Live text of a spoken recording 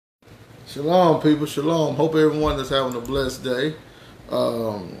Shalom, people. Shalom. Hope everyone is having a blessed day.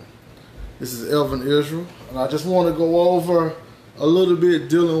 This is Elvin Israel, and I just want to go over a little bit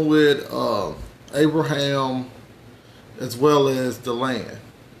dealing with Abraham as well as the land.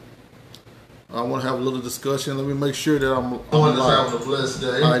 I want to have a little discussion. Let me make sure that I'm having a blessed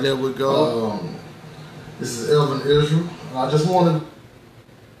day. All right, there we go. This is Elvin Israel, and I just want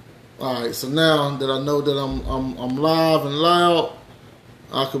to. All right, so now that I know that I'm live and loud,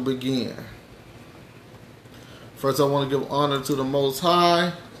 I can begin. First, I want to give honor to the Most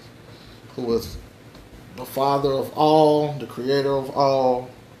High, who is the Father of all, the Creator of all.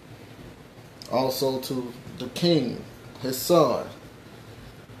 Also to the King, His Son.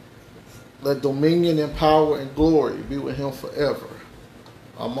 Let dominion and power and glory be with Him forever.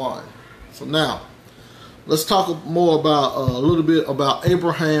 Amen. So now, let's talk more about a little bit about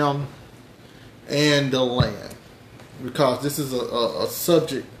Abraham and the land, because this is a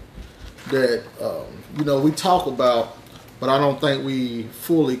subject that we talk about, but I don't think we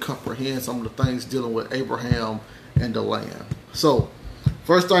fully comprehend some of the things dealing with Abraham and the land. So,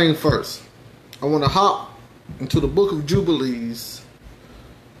 first thing first, I want to hop into the book of Jubilees,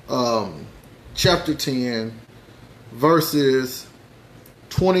 chapter 10, verses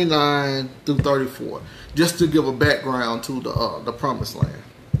 29 through 34, just to give a background to the promised land.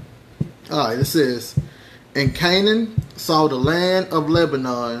 All right, it says, "And Canaan saw the land of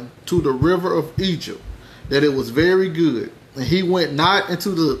Lebanon to the river of Egypt, that it was very good. And he went not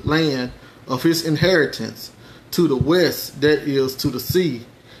into the land of his inheritance to the west, that is, to the sea.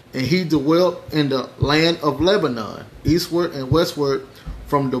 And he dwelt in the land of Lebanon, eastward and westward,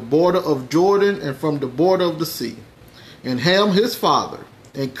 from the border of Jordan and from the border of the sea. And Ham his father,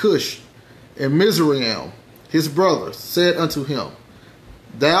 and Cush, and Mizraim his brothers, said unto him,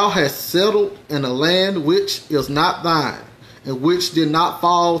 Thou hast settled in a land which is not thine, and which did not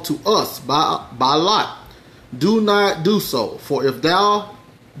fall to us by lot. Do not do so, for if thou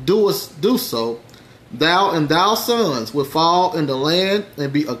doest do so, thou and thy sons will fall in the land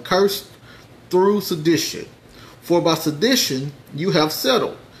and be accursed through sedition. For by sedition you have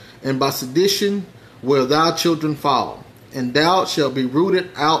settled, and by sedition will thy children fall, and thou shalt be rooted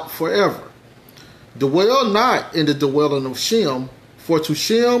out forever. Dwell not in the dwelling of Shem, for to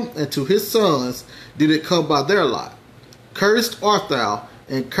Shem and to his sons did it come by their lot. Cursed art thou,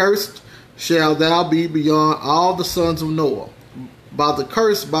 and cursed shall thou be beyond all the sons of Noah, by the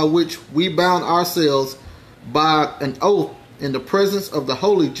curse by which we bound ourselves by an oath in the presence of the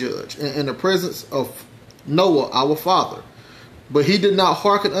holy judge, and in the presence of Noah our father. But he did not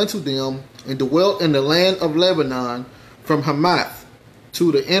hearken unto them, and dwelt in the land of Lebanon, from Hamath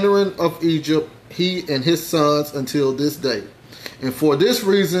to the entering of Egypt, he and his sons until this day. And for this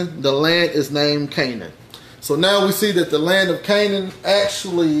reason the land is named Canaan." So now we see that the land of Canaan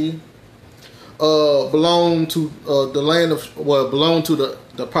actually belonged to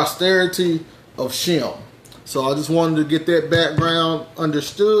the posterity of Shem. So I just wanted to get that background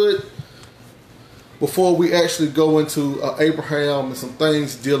understood before we actually go into Abraham and some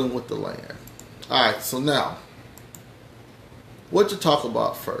things dealing with the land. All right, so now, what to talk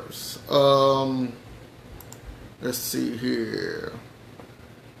about first? Let's see here.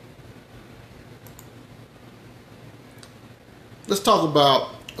 Let's talk about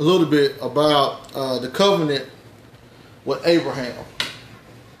a little bit about the covenant with Abraham.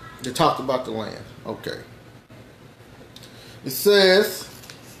 They talked about the land. Okay. It says,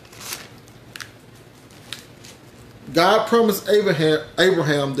 God promised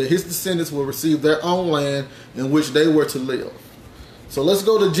Abraham that his descendants will receive their own land in which they were to live. So let's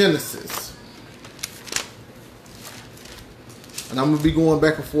go to Genesis. And I'm going to be going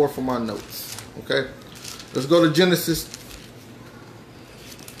back and forth for my notes. Okay? Let's go to Genesis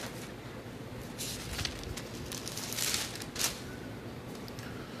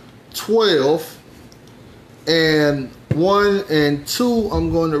 12 and 1 and 2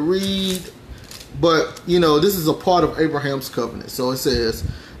 I'm going to read, but this is a part of Abraham's covenant. So it says,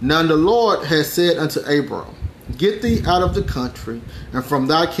 "Now the Lord has said unto Abram, Get thee out of the country, and from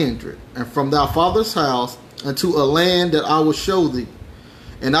thy kindred, and from thy father's house, unto a land that I will show thee.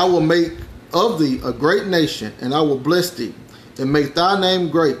 And I will make of thee a great nation, and I will bless thee, and make thy name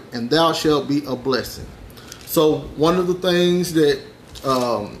great, and thou shalt be a blessing." So one of the things that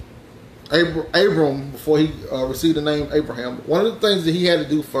Abram, before he received the name Abraham, one of the things that he had to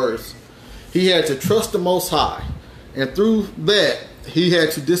do first, he had to trust the Most High. And through that, he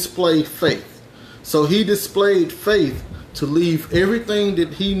had to display faith. So he displayed faith to leave everything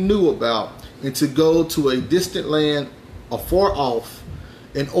that he knew about and to go to a distant land afar off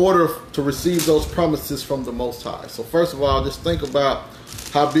in order to receive those promises from the Most High. So first of all, just think about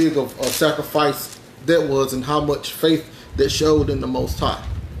how big of a sacrifice that was and how much faith that showed in the Most High.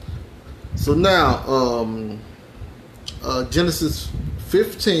 So now, Genesis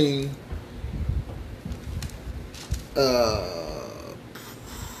 15,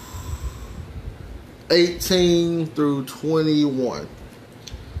 18 through 21.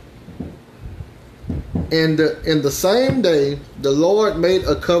 And in the same day, the Lord made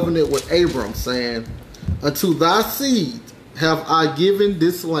a covenant with Abram, saying, unto thy seed have I given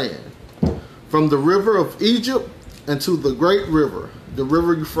this land, from the river of Egypt unto the great river, the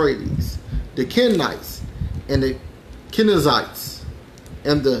river Euphrates, the Kenites, and the Kenizzites,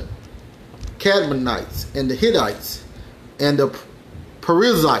 and the Cadmonites, and the Hittites, and the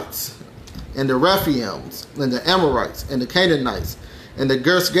Perizzites, and the Rephaims, and the Amorites, and the Canaanites, and the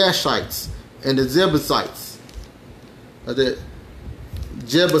Girgashites, and the Jebusites. The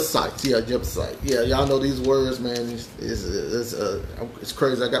Jebusites, Jebusite. Yeah, y'all know these words, man. It's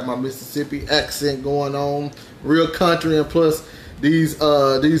crazy. I got my Mississippi accent going on, real country, and plus these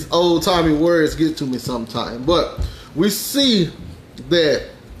old timey words get to me sometime. But we see that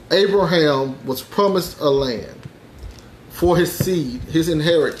Abraham was promised a land for his seed, his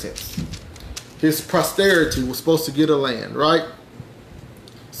inheritance. His posterity was supposed to get a land, right?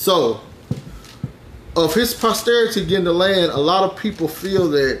 So, of his posterity getting the land, a lot of people feel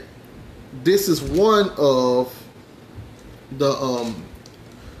that this is one of the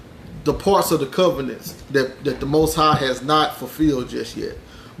parts of the covenants that the Most High has not fulfilled just yet.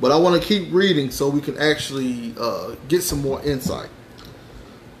 But I want to keep reading so we can actually get some more insight.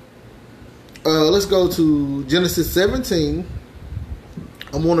 Let's go to Genesis 17.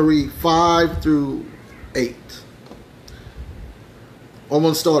 I'm going to read 5 through 8. I'm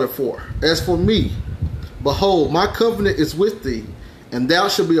going to start at 4. As for me, behold, my covenant is with thee, and thou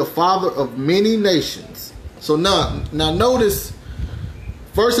shalt be a father of many nations. So now notice,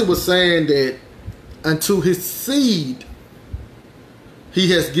 first it was saying that unto his seed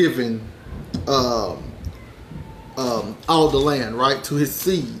he has given all the land, right? To his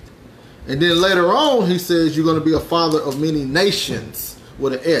seed. And then later on he says you're going to be a father of many nations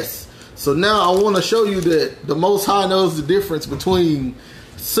with an S. So now I want to show you that the Most High knows the difference between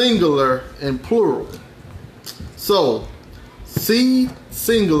singular and plural. So, seed,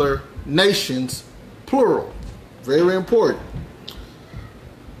 singular, nations, plural. Very important.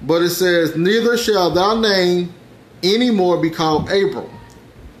 But it says, neither shall thy name any more be called Abram,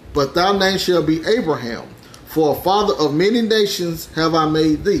 but thy name shall be Abraham. For a father of many nations have I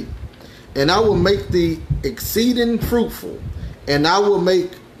made thee. And I will make thee exceeding fruitful, and I will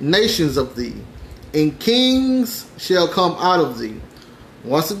make nations of thee, and kings shall come out of thee.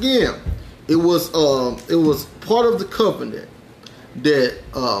 Once again, it was part of the covenant that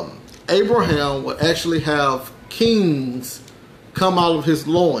Abraham would actually have kings come out of his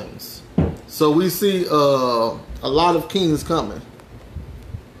loins. So we see a lot of kings coming.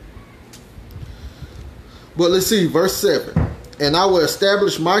 But let's see, verse 7. And I will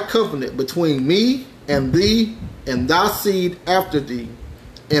establish my covenant between me and thee and thy seed after thee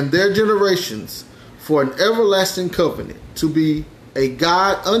and their generations for an everlasting covenant, to be a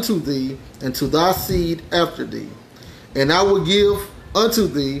God unto thee and to thy seed after thee. And I will give unto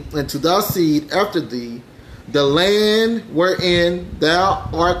thee and to thy seed after thee the land wherein thou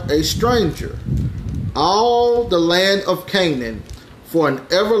art a stranger, all the land of Canaan, for an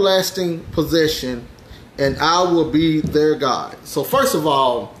everlasting possession, and I will be their God. So first of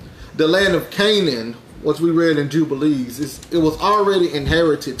all, the land of Canaan, what we read in Jubilees, it was already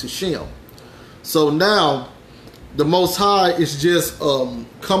inherited to Shem. So now the Most High is just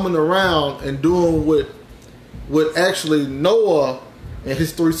coming around and doing what actually Noah and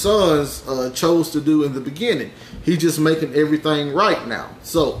his 3 sons chose to do in the beginning. He's just making everything right now.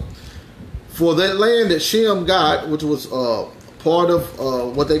 So for that land that Shem got, which was part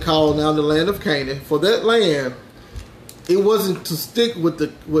of what they call now the land of Canaan, for that land, it wasn't to stick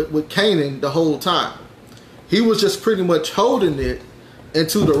with Canaan the whole time. He was just pretty much holding it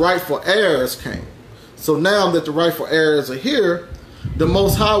until the rightful heirs came. So now that the rightful heirs are here, the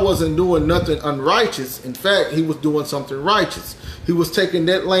Most High wasn't doing nothing unrighteous. In fact, he was doing something righteous. He was taking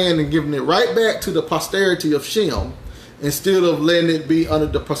that land and giving it right back to the posterity of Shem instead of letting it be under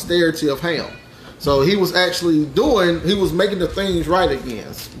the posterity of Ham. So he was actually he was making the things right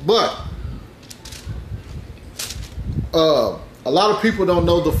again. But a lot of people don't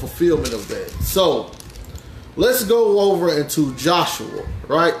know the fulfillment of that. So let's go over into Joshua,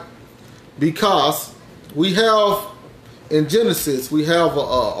 right? Because we have, in Genesis, we have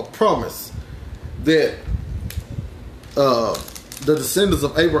a promise that the descendants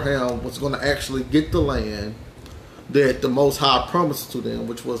of Abraham was going to actually get the land. that the Most High promised to them,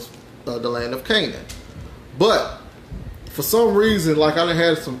 which was the land of Canaan. But for some reason, like I done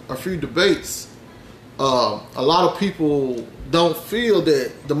had a few debates, a lot of people don't feel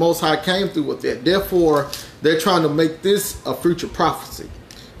that the Most High came through with that. Therefore, they're trying to make this a future prophecy.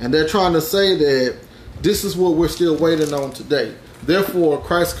 And they're trying to say that this is what we're still waiting on today. Therefore,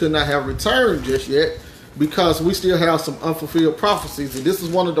 Christ could not have returned just yet because we still have some unfulfilled prophecies. And this is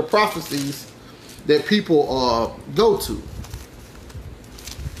one of the prophecies that people go to.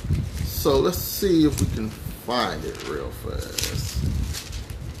 So let's see if we can find it real fast.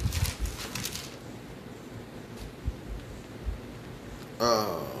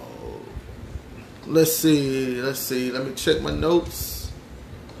 Let's see. Let me check my notes.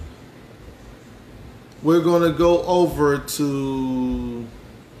 We're going to go over to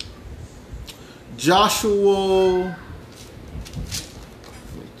Joshua.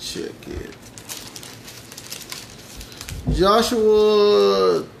 Let me check it.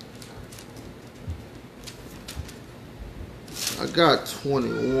 Joshua, I got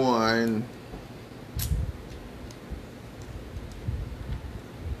 21.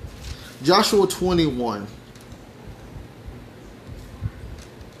 Joshua 21.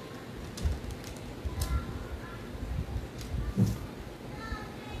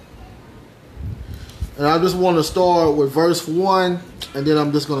 And I just want to start with verse 1, and then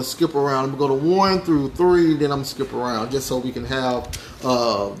I'm just going to skip around. I'm going to 1 through 3, then I'm going to skip around just so we can have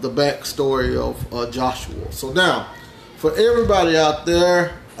the backstory of Joshua. So now, for everybody out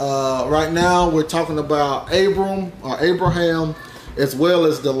there, right now we're talking about Abraham, as well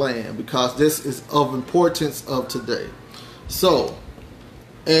as the land, because this is of importance of today. So,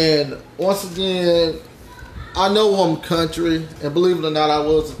 and once again, I know I'm country, and believe it or not, I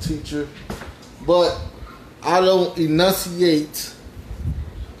was a teacher, but I don't enunciate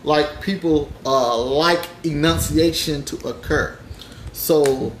like people like enunciation to occur.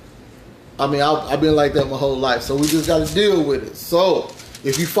 So, I mean, I've been like that my whole life, so we just got to deal with it. So,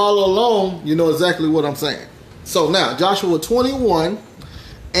 if you follow along, you know exactly what I'm saying. So now, Joshua 21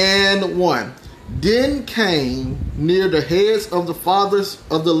 and 1. Then came near the heads of the fathers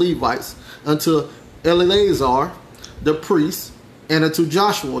of the Levites unto Eleazar the priest, and unto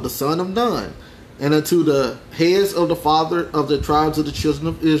Joshua the son of Nun, and unto the heads of the father of the tribes of the children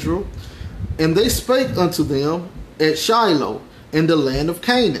of Israel. And they spake unto them at Shiloh in the land of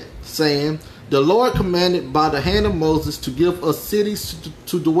Canaan, saying, the Lord commanded by the hand of Moses to give us cities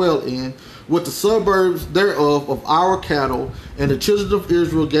to dwell in, with the suburbs thereof of our cattle, and the children of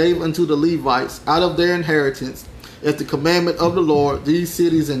Israel gave unto the Levites out of their inheritance, at the commandment of the Lord, these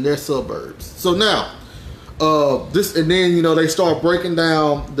cities and their suburbs. So now, and then they start breaking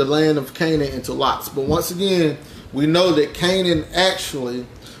down the land of Canaan into lots. But once again, we know that Canaan actually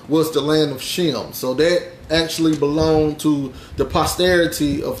was the land of Shem. So that actually belonged to the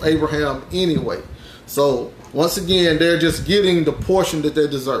posterity of Abraham anyway. So once again, they're just getting the portion that they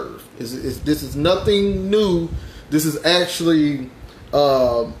deserve. This is nothing new. This is actually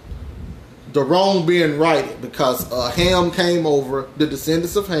the wrong being righted, because Ham came over, the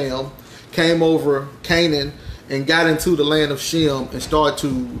descendants of Ham came over Canaan and got into the land of Shem and started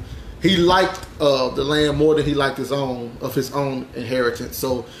to. He liked the land more than he liked his own inheritance.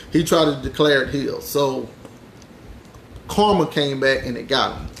 So he tried to declare it his. So karma came back and it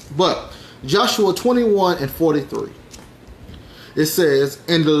got him. But Joshua 21 and 43. It says,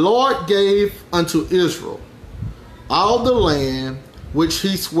 and the Lord gave unto Israel all the land which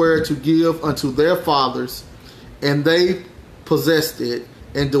he sware to give unto their fathers, and they possessed it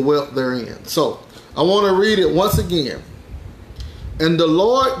and dwelt therein. So I want to read it once again. And the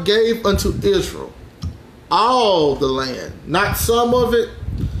Lord gave unto Israel all the land, not some of it,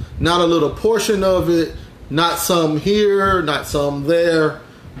 not a little portion of it, not some here, not some there,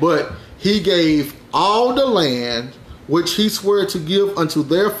 but he gave all the land which he swore to give unto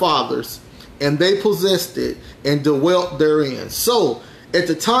their fathers, and they possessed it and dwelt therein. So at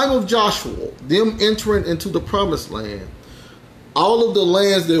the time of Joshua, them entering into the promised land, all of the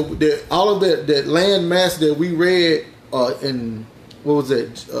lands that land mass that we read in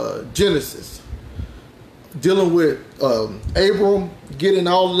Genesis, dealing with Abraham getting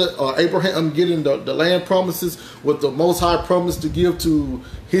Abraham getting the land promises, with the Most High promise to give to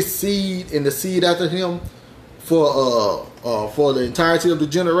his seed and the seed after him for the entirety of the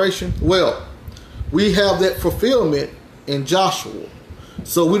generation. Well, we have that fulfillment in Joshua,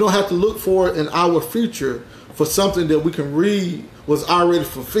 so we don't have to look for it in our future for something that we can read was already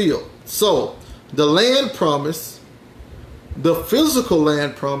fulfilled. So the land promise, the physical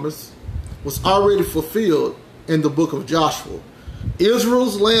land promise, was already fulfilled in the book of Joshua.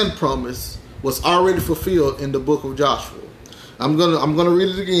 Israel's land promise was already fulfilled in the book of Joshua. I'm gonna read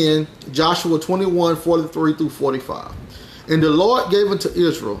it again. Joshua 21:43 through 45. And the Lord gave unto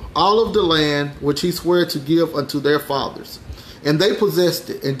Israel all of the land which he sware to give unto their fathers, and they possessed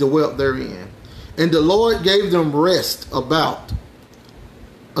it and dwelt therein. And the Lord gave them rest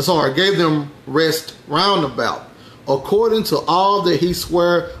round about, according to all that he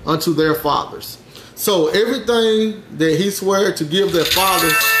sware unto their fathers. So everything that he swore to give their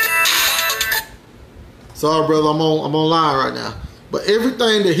fathers. Sorry, brother, I'm online right now. But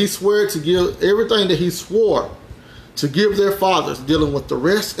everything that he swore to give their fathers, dealing with the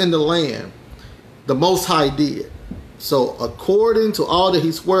rest in the land, the Most High did. So according to all that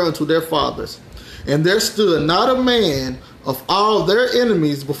he swore unto their fathers, and there stood not a man of all their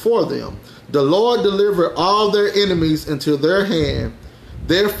enemies before them. The Lord delivered all their enemies into their hand.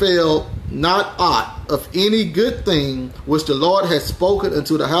 There fell not aught of any good thing which the Lord had spoken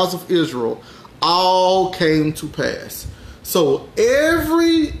unto the house of Israel, all came to pass. So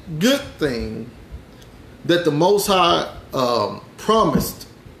every good thing that the Most High promised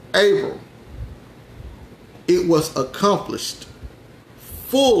Abram, it was accomplished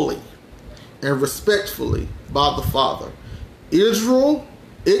fully and respectfully by the Father. Israel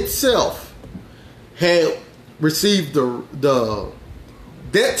itself had received that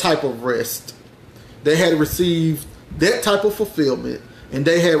type of rest. They had received that type of fulfillment, and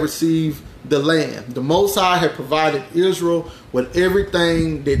they had received the land. The Most High had provided Israel with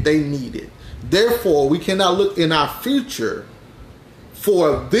everything that they needed. Therefore, we cannot look in our future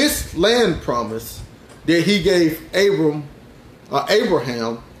for this land promise that he gave Abraham,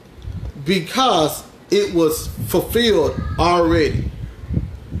 because it was fulfilled already.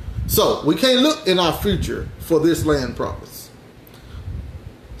 So we can't look in our future for this land promise.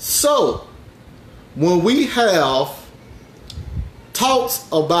 So when we have talks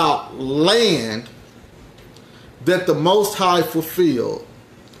about land that the Most High fulfilled,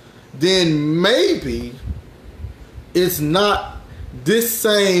 then maybe it's not this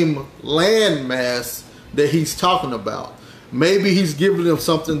same land mass that he's talking about. Maybe he's giving them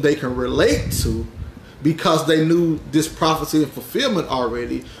something they can relate to because they knew this prophecy and fulfillment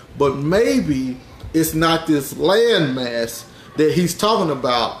already. But maybe it's not this land mass that he's talking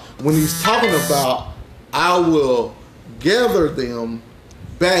about when he's talking about, I will gather them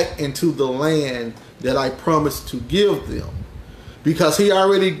back into the land that I promised to give them, because he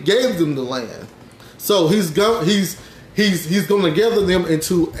already gave them the land. So he's going to gather them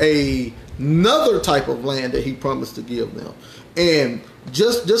into another type of land that he promised to give them. And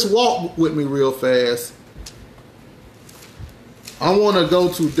just walk with me real fast. I want to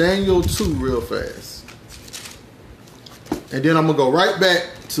go to Daniel 2 real fast, and then I'm gonna go right back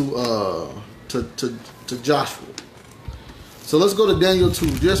to Joshua. So let's go to Daniel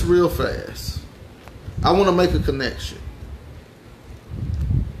 2 just real fast. I want to make a connection,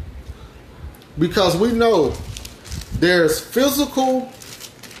 because we know there's physical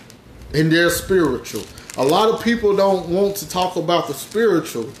and there's spiritual. A lot of people don't want to talk about the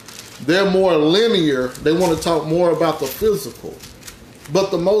spiritual. They're more linear. They want to talk more about the physical.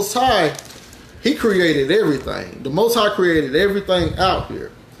 But the Most High, he created everything. The Most High created everything out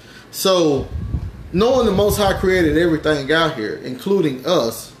here. So knowing the Most High created everything out here, including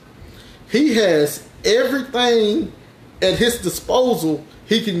us, he has everything at his disposal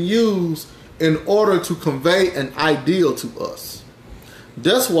he can use in order to convey an ideal to us.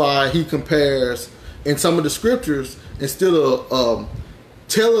 That's why he compares in some of the scriptures, instead of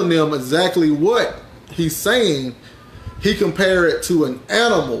telling them exactly what he's saying, he compared it to an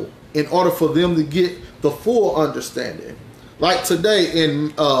animal in order for them to get the full understanding. Like today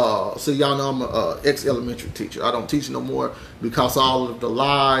in, so y'all know I'm an ex-elementary teacher. I don't teach no more because all of the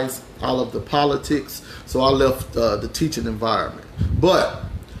lies, all of the politics. So I left the teaching environment. But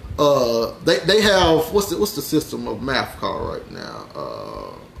they have, what's the system of math called right now?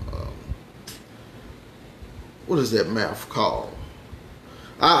 What is that math called?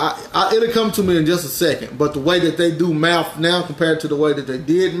 It'll come to me in just a second. But the way that they do math now compared to the way that they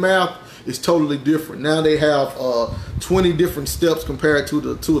did math is totally different. Now they have 20 different steps compared to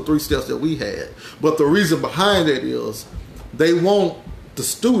the 2 or 3 steps that we had. But the reason behind it is they want the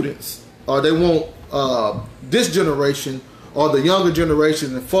students, or they want this generation or the younger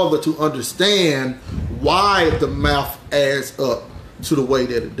generation and further to understand why the math adds up to the way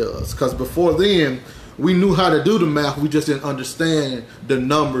that it does. Because before then, we knew how to do the math, we just didn't understand the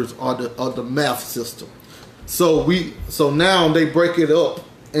numbers or the math system. So now they break it up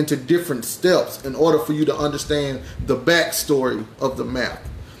into different steps in order for you to understand the backstory of the math.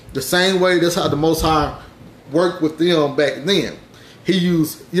 The same way, that's how the Most High worked with them back then. he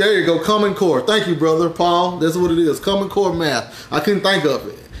used, there you go, Common Core. Thank you, brother Paul. That's what it is, Common Core math. I couldn't think of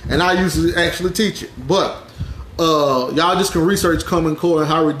it, and I used to actually teach it. But y'all just can research Common Core and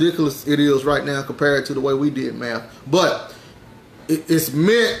how ridiculous it is right now compared to the way we did math. But it's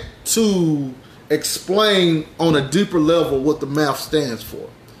meant to explain on a deeper level what the math stands for.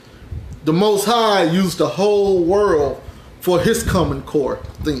 The Most High used the whole world for his Common Core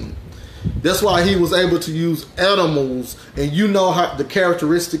thing. That's why he was able to use animals, and you know how the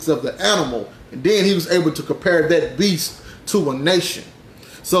characteristics of the animal, and then he was able to compare that beast to a nation.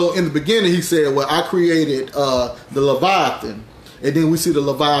 So in the beginning he said, well, I created the Leviathan, and then we see the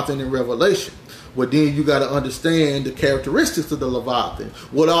Leviathan in Revelation. Well, then you got to understand the characteristics of the Leviathan.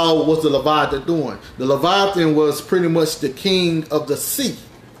 What all was the Leviathan doing? The Leviathan was pretty much the king of the sea,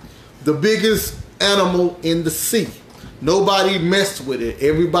 the biggest animal in the sea. Nobody messed with it.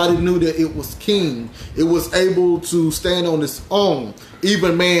 Everybody knew that it was king. It was able to stand on its own.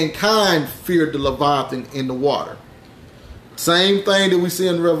 Even mankind feared the Leviathan in the water. Same thing that we see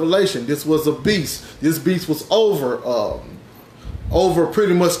in Revelation. This was a beast. This beast was over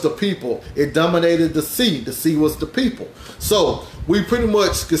pretty much the people. It dominated the sea. The sea was the people. So we pretty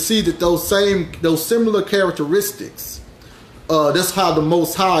much could see that those similar characteristics, that's how the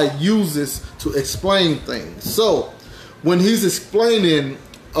Most High uses to explain things. So when he's explaining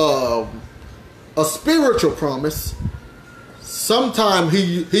a spiritual promise, sometimes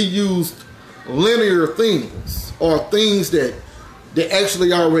he used linear things or things that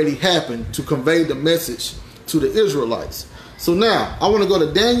actually already happened to convey the message to the Israelites. So now I want to go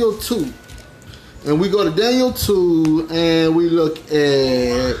to Daniel 2, and we go to Daniel 2 and we look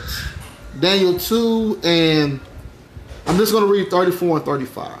at Daniel 2, and I'm just going to read 34 and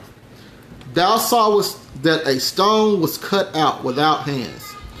 35. Thou sawest that a stone was cut out without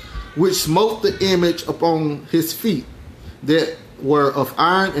hands, which smote the image upon his feet that were of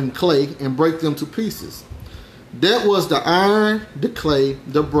iron and clay, and brake them to pieces. That was the iron, the clay,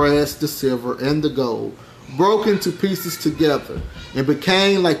 the brass, the silver, and the gold, broken to pieces together, and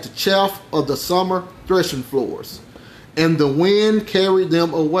became like the chaff of the summer threshing floors. And the wind carried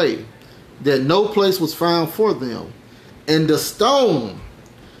them away, that no place was found for them. And the stone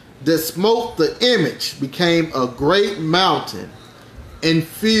that smote the image became a great mountain and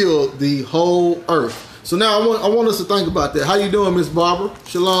filled the whole earth. So now I want us to think about that. How you doing, Miss Barbara?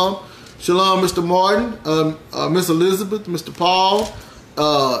 Shalom. Shalom, Mr. Martin, Miss Elizabeth, Mr. Paul,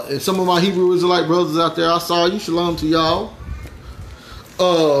 and some of my Hebrew Israelite brothers out there. I saw you. Shalom to y'all.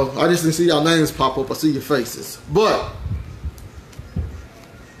 I just didn't see y'all names pop up. I see your faces. But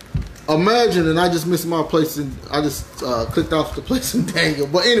imagine, and I just missed my place in, I just clicked off the place in Daniel.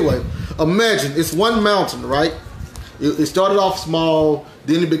 But anyway, imagine it's one mountain, right? It started off small,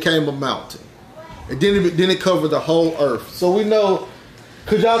 then it became a mountain. And then it covered the whole earth. So we know,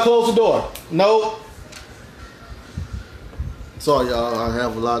 could y'all close the door? No. Sorry, y'all, I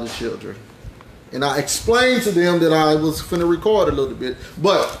have a lot of children. And I explained to them that I was finna record a little bit.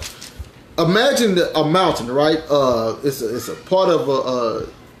 But imagine a mountain, right? It's a part of a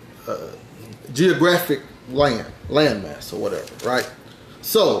geographic landmass or whatever, right?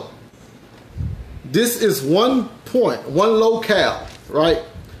 So this is one point, one locale, right?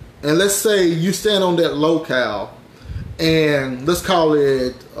 And let's say you stand on that locale, and let's call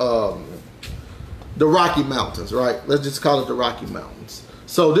it the Rocky Mountains, right? Let's just call it the Rocky Mountains.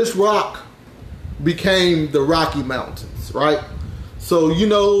 So this rock became the Rocky Mountains, right? So, you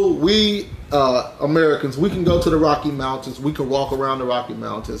know, we Americans, we can go to the Rocky Mountains. We can walk around the Rocky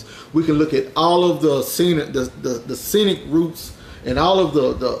Mountains. We can look at all of the scenic routes and all of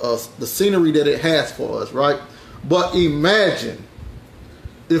the scenery that it has for us, right? But imagine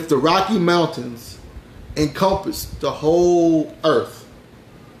if the Rocky Mountains encompass the whole earth.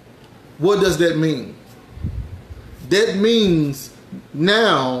 What does that mean? That means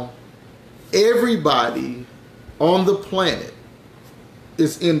now everybody on the planet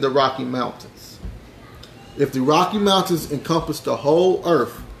is in the Rocky Mountains. If the Rocky Mountains encompass the whole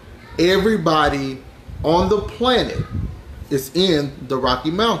earth, everybody on the planet is in the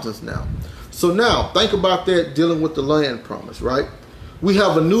Rocky Mountains now. So now think about that dealing with the land promise, right? We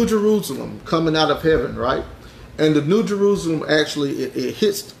have a New Jerusalem coming out of heaven, right? And the New Jerusalem actually, it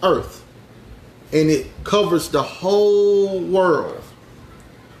hits earth and it covers the whole world.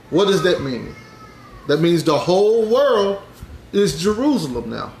 What does that mean? That means the whole world is Jerusalem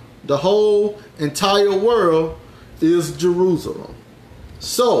now. The whole entire world is Jerusalem.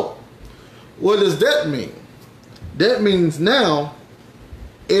 So, what does that mean? That means now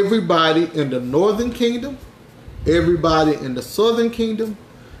everybody in the northern kingdom, everybody in the southern kingdom,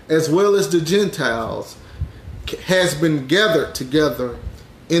 as well as the Gentiles, has been gathered together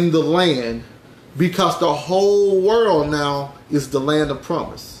in the land, because the whole world now is the land of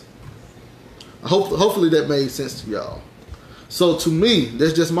promise. Hopefully that made sense to y'all. So to me,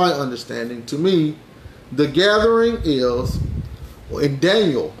 that's just my understanding. To me, the gathering is, in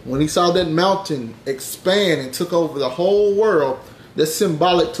Daniel, when he saw that mountain expand and took over the whole world, that's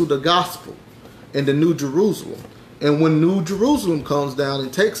symbolic to the gospel and the New Jerusalem. And when New Jerusalem comes down,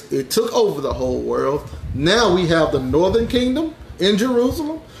 it took over the whole world. Now we have the northern kingdom in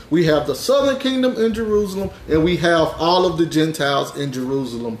Jerusalem, we have the southern kingdom in Jerusalem, and we have all of the Gentiles in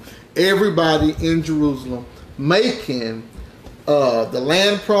Jerusalem. Everybody in Jerusalem making the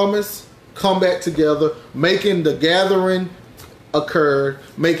land promise come back together, making the gathering occur,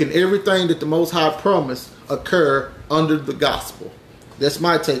 making everything that the Most High promised occur under the gospel. That's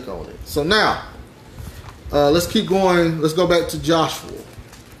my take on it. So now, let's keep going. Let's go back to Joshua.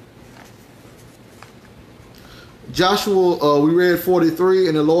 Joshua, we read 43,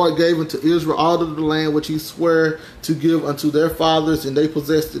 and the Lord gave unto Israel all of the land which he sware to give unto their fathers, and they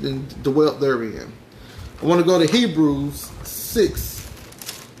possessed it and dwelt therein. I want to go to Hebrews 6.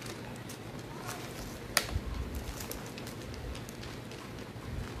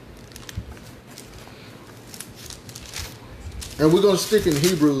 And we're going to stick in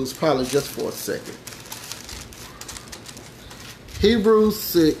Hebrews probably just for a second. Hebrews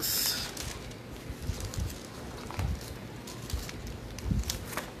 6.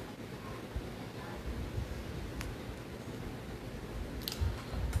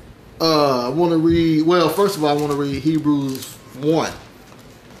 I want to read, well, first of all, I want to read Hebrews 1.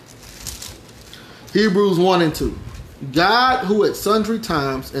 Hebrews 1 and 2. God, who at sundry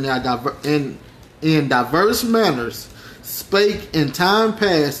times and in diverse manners spake in time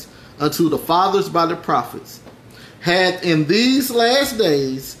past unto the fathers by the prophets, hath in these last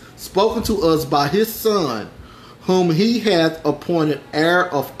days spoken to us by his Son, whom he hath appointed heir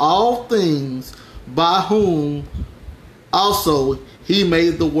of all things, by whom also he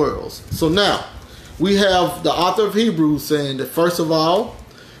made the worlds. So now, we have the author of Hebrews saying that, first of all,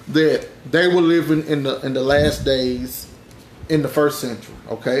 that they were living in the last days in the first century,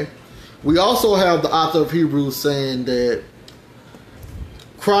 okay? We also have the author of Hebrews saying that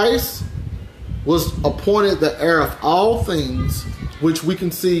Christ was appointed the heir of all things, which we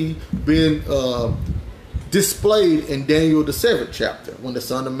can see being displayed in Daniel the 7th chapter, when the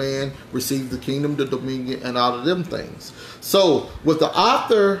Son of Man received the kingdom, the dominion, and all of them things. So what the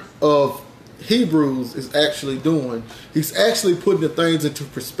author of Hebrews is actually doing, he's actually putting the things into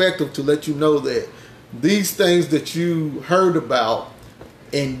perspective to let you know that these things that you heard about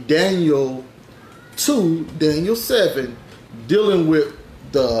in Daniel 2, Daniel 7, dealing with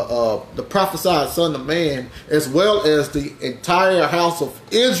the prophesied Son of Man, as well as the entire house of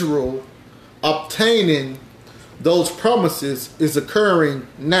Israel obtaining those promises, is occurring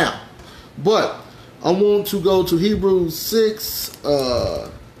now. But I want to go to Hebrews 6,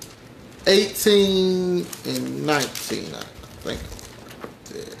 18 and 19, I think.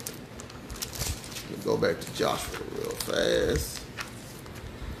 Let me go back to Joshua real fast.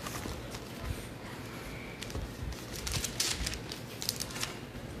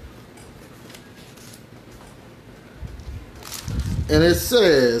 And it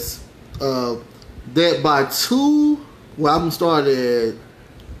says that by two, well, I'm going to start at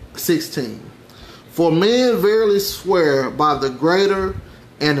 16. For men verily swear by the greater,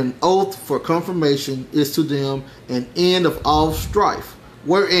 and an oath for confirmation is to them an end of all strife,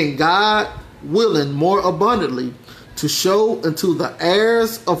 wherein God, willing more abundantly to show unto the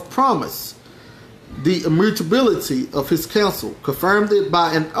heirs of promise the immutability of his counsel, confirmed it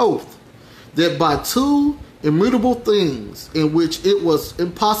by an oath, that by two immutable things in which it was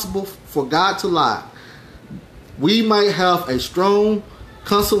impossible for God to lie, we might have a strong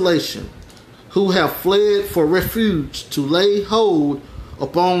consolation, who have fled for refuge, to lay hold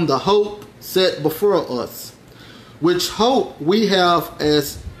upon the hope set before us, which hope we have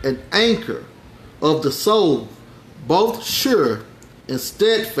as an anchor of the soul, both sure and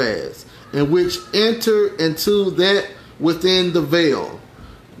steadfast, and which enter into that within the veil,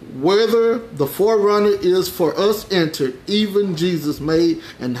 whether the forerunner is for us entered, even Jesus made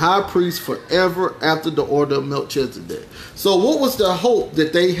an high priest forever after the order of Melchizedek. So what was the hope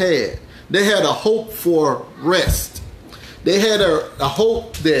that they had? They had a hope for rest. They had a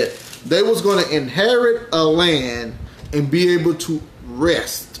hope that they was going to inherit a land and be able to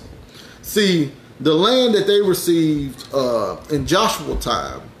rest. See, the land that they received in Joshua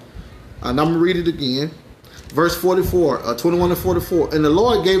time, and I'm going to read it again. Verse 44, 21 and 44. And the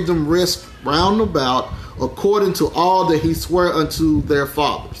Lord gave them rest round about, according to all that he sware unto their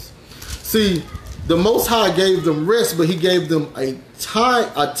fathers. See, the Most High gave them rest, but he gave them a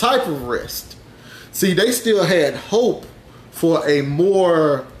type of rest. See, they still had hope for a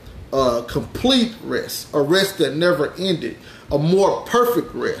more complete rest, a rest that never ended, a more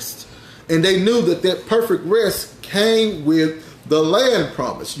perfect rest. And they knew that that perfect rest came with the land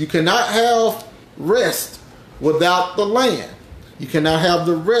promise. You cannot have rest without the land. You cannot have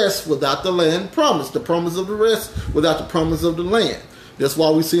the rest without the land promise. The promise of the rest without the promise of the land. That's why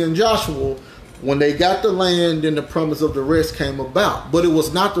we see in Joshua, when they got the land, then the promise of the rest came about. But it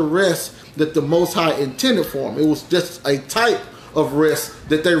was not the rest that the Most High intended for them. It was just a type of rest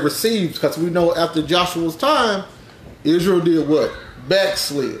that they received. Because we know after Joshua's time, Israel did what?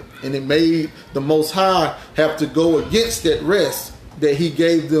 Backslid. And it made the Most High have to go against that rest that he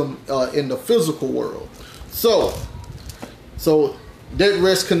gave them in the physical world. So that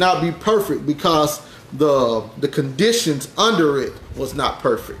rest cannot be perfect because the conditions under it was not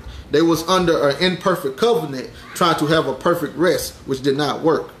perfect. They was under an imperfect covenant trying to have a perfect rest, which did not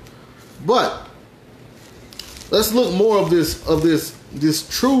work. But let's look more of this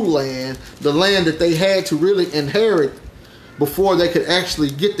true land, the land that they had to really inherit before they could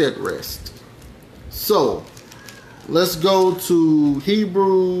actually get that rest. So let's go to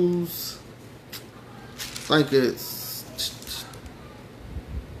Hebrews, I think it's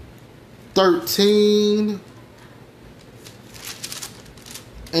 13,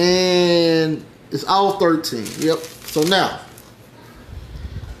 and it's all 13. Yep. So now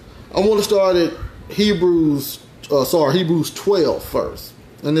I want to start at Hebrews 12 first,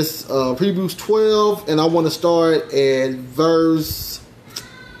 and it's Hebrews 12, and I want to start at verse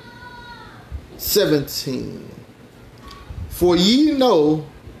 17. For ye know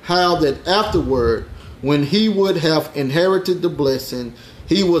how that afterward, when he would have inherited the blessing,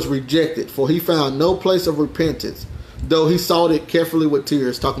 he was rejected, for he found no place of repentance, though he sought it carefully with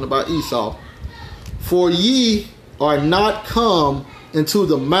tears, talking about Esau. For ye are not come into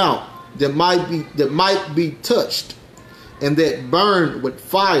the mount that might be touched, and that burned with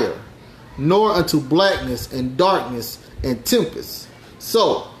fire, nor unto blackness and darkness and tempest.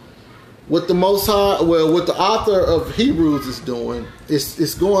 So, what the Most High, what the author of Hebrews is doing,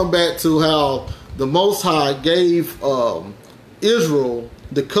 is going back to how the Most High gave Israel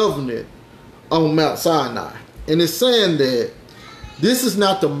the covenant on Mount Sinai. And it's saying that this is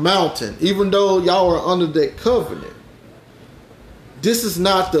not the mountain, even though y'all are under that covenant. This is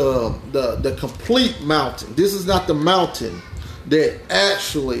not the complete mountain. This is not the mountain that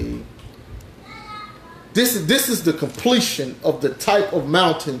actually, this is the completion of the type of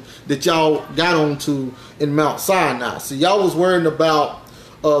mountain that y'all got onto in Mount Sinai. So y'all was worrying about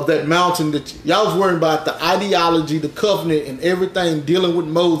that mountain, that y'all was worrying about the ideology, the covenant, and everything dealing with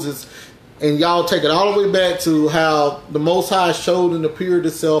Moses, and y'all take it all the way back to how the Most High showed and appeared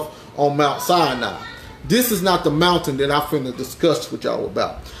itself on Mount Sinai. This is not the mountain that I finna discuss with y'all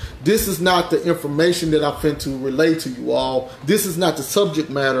about. This is not the information that I'm finna relay to you all. This is not the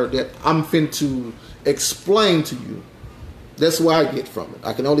subject matter that I'm finna explain to you. That's where I get from it.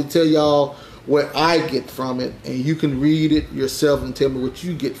 I can only tell y'all where I get from it, and you can read it yourself and tell me what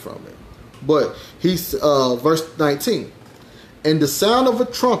you get from it. But he's verse 19, and the sound of a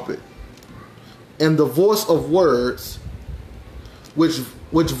trumpet and the voice of words, which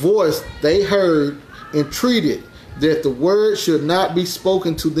voice they heard, entreated that the word should not be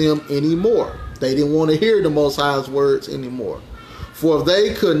spoken to them anymore. They didn't want to hear the Most High's words anymore, for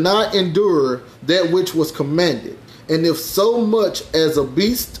they could not endure that which was commanded. And if so much as a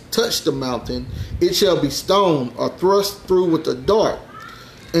beast touch the mountain, it shall be stoned or thrust through with a dart.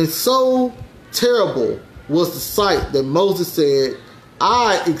 And so terrible was the sight that Moses said,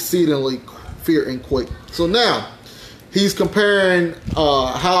 I exceedingly fear and quake. So now he's comparing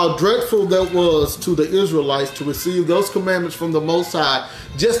how dreadful that was to the Israelites to receive those commandments from the Most High,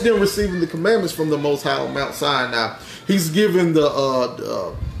 just them receiving the commandments from the Most High on Mount Sinai. He's giving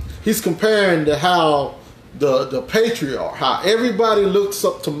he's comparing to how the patriarch, how everybody looks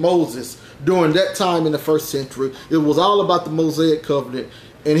up to Moses during that time in the first century. It was all about the Mosaic covenant,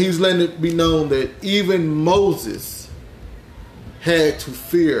 and he's letting it be known that even Moses had to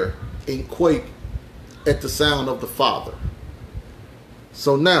fear and quake at the sound of the Father.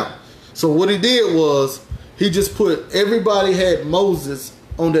 So what he did was he just put, everybody had Moses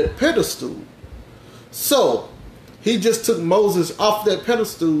on that pedestal. So he just took Moses off that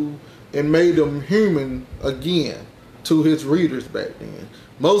pedestal and made him human again to his readers back then.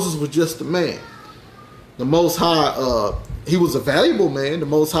 Moses was just a man. the Most High, he was a valuable man. The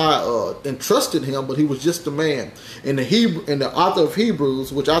Most High entrusted him, but he was just a man. And the author of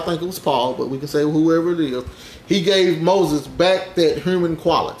Hebrews, which I think it was Paul, but we can say whoever it is, he gave Moses back that human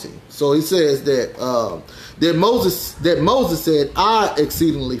quality. So he says that Moses said, "I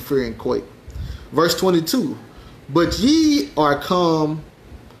exceedingly fear and quake." Verse 22, "But ye are come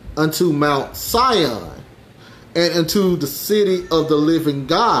unto Mount Sion, and unto the city of the living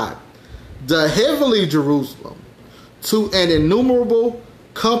God, the heavenly Jerusalem, to an innumerable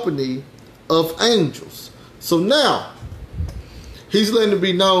company of angels." So now, he's letting it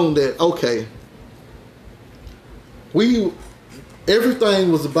be known that, okay,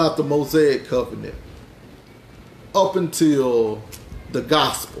 everything was about the Mosaic covenant up until the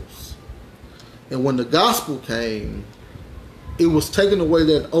Gospels. And when the Gospel came, it was taking away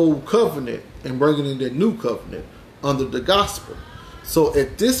that old covenant and bringing in that new covenant under the Gospel. So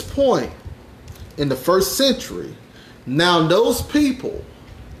at this point, in the first century, now those people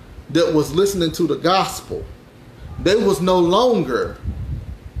that was listening to the Gospel, they was no longer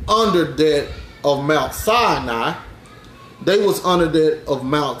under that of Mount Sinai. They was under that of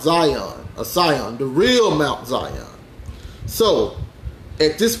Mount Zion, the real Mount Zion. So,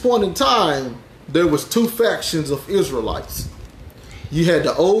 at this point in time, there was two factions of Israelites. You had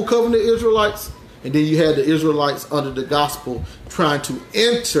the old covenant Israelites, and then you had the Israelites under the gospel trying to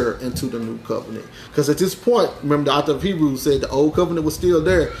enter into the new covenant. Because at this point, remember the author of Hebrews said the old covenant was still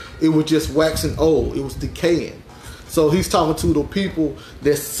there. It was just waxing old. It was decaying. So he's talking to the people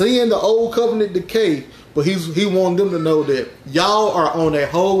that's seeing the old covenant decay, but he wanted them to know that y'all are on a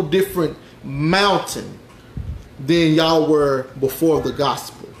whole different mountain than y'all were before the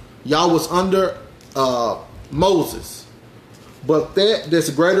gospel. Y'all was under Moses. But that's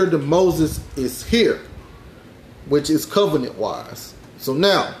greater than Moses is here, which is covenant-wise. So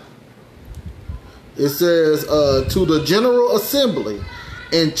now, it says, to the general assembly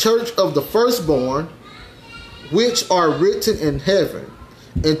and church of the firstborn, which are written in heaven,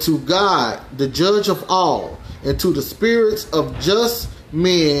 and to God, the judge of all, and to the spirits of just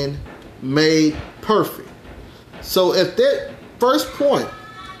men made perfect. So at that first point,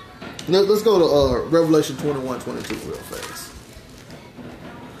 let's go to Revelation 21:22 real fast.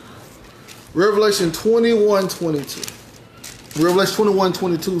 Revelation 21:22. Revelation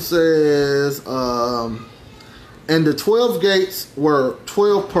 21:22 says, and the 12 gates were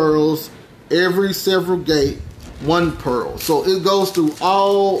 12 pearls, every several gate one pearl. So it goes through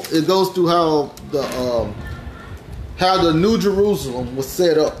how the New Jerusalem was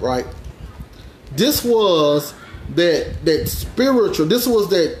set up, right? This was that spiritual, this was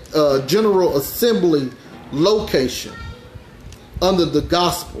that general assembly location under the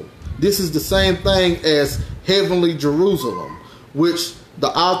gospel. This is the same thing as heavenly Jerusalem, which the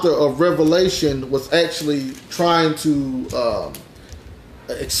author of Revelation was actually trying to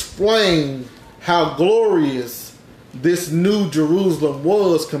explain how glorious this new Jerusalem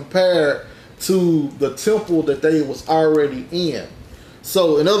was compared to the temple that they was already in.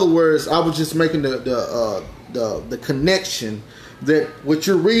 So, in other words, I was just making the connection that what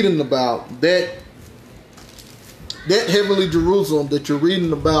you're reading about, that heavenly Jerusalem that you're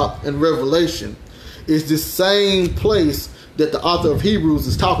reading about in Revelation, is the same place that the author of Hebrews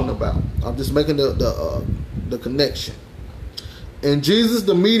is talking about. I'm just making the connection. And Jesus,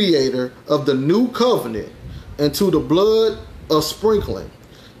 the mediator of the new covenant, and to the blood of sprinkling,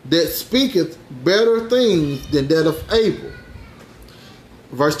 that speaketh better things than that of Abel.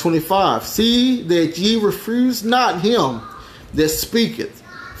 Verse 25, see that ye refuse not him that speaketh,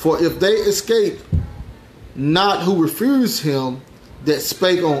 for if they escape not who refuse him that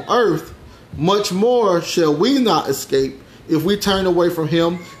spake on earth, much more shall we not escape if we turn away from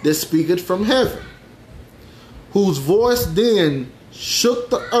him that speaketh from heaven, whose voice then shook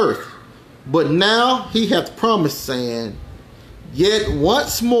the earth. But now he hath promised, saying, yet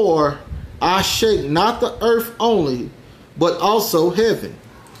once more I shake not the earth only, but also heaven.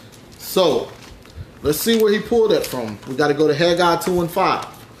 So, let's see where he pulled that from. We got to go to Haggai 2:5.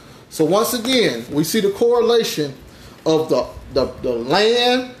 So once again, we see the correlation of the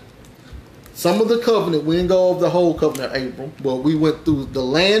land, some of the covenant. We didn't go over the whole covenant of Abram, but we went through the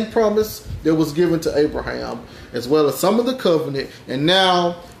land promise that was given to Abraham, as well as some of the covenant, and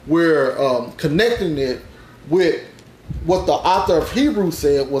now we're connecting it with what the author of Hebrews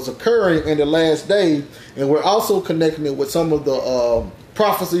said was occurring in the last day, and we're also connecting it with some of the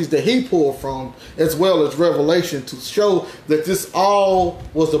prophecies that he pulled from, as well as Revelation, to show that this all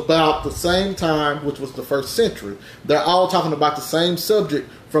was about the same time, which was the first century. They're all talking about the same subject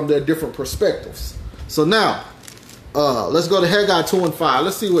from their different perspectives. So now, let's go to Haggai 2:5.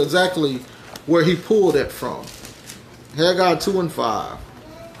 Let's see what exactly where he pulled that from. Haggai 2 and 5.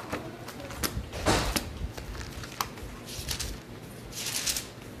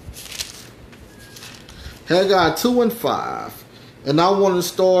 Haggai 2 and 5. And I want to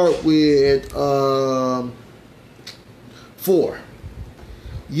start with 4.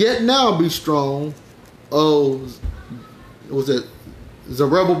 Yet now be strong, O was it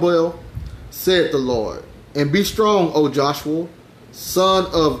Zerubbabel, said the Lord, and be strong, O Joshua, son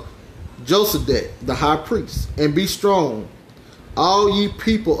of Josedek, the high priest, and be strong, all ye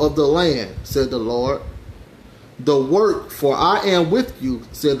people of the land, said the Lord. The work, for I am with you,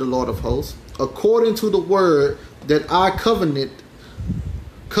 said the Lord of hosts, according to the word that I covenanted.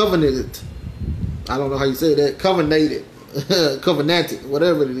 I don't know how you say that. Covenanted,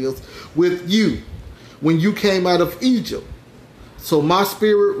 whatever it is, with you when you came out of Egypt. So my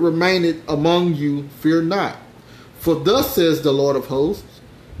spirit remaineth among you, fear not. For thus says the Lord of hosts,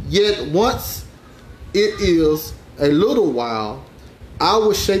 yet once it is a little while, I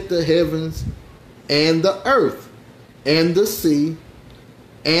will shake the heavens and the earth and the sea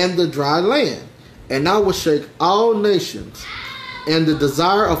and the dry land, and I will shake all nations, and the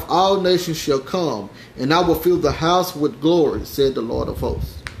desire of all nations shall come, and I will fill the house with glory, said the Lord of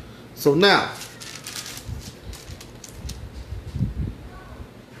hosts. So now,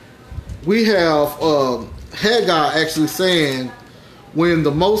 we have Haggai actually saying when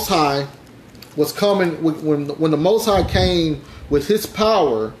the Most High was coming, when the Most High came with his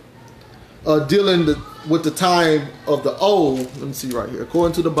power, dealing with the time of the old. Let me see right here.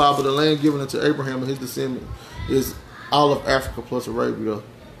 According to the Bible, the land given unto Abraham and his descendant is all of Africa plus Arabia,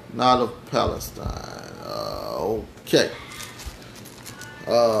 not of Palestine. Okay.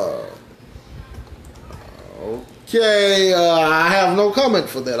 Okay, I have no comment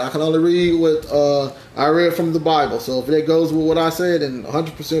for that. I can only read what I read from the Bible. So if that goes with what I said, then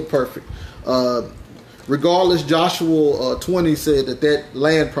 100% perfect. Regardless, Joshua 20 said that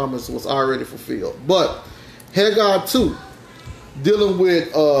land promise was already fulfilled. But Haggai 2, dealing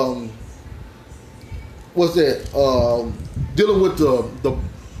with dealing with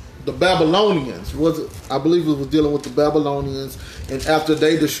the Babylonians. I believe it was dealing with the Babylonians, and after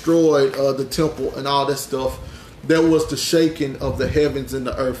they destroyed the temple and all that stuff, there was the shaking of the heavens and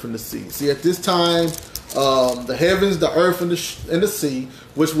the earth and the sea. See, at this time, the heavens, the earth, and the sea,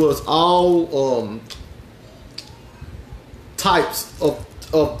 which was all types of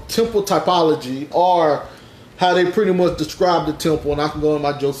temple typology, or how they pretty much describe the temple, and I can go in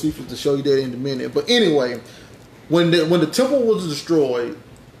my Josephus to show you that in a minute. But anyway, when the temple was destroyed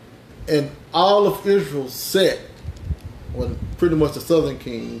and all of Israel sat, when pretty much the southern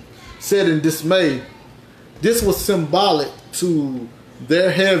king sat in dismay, this was symbolic to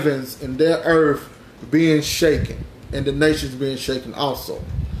their heavens and their earth being shaken, and the nations being shaken also.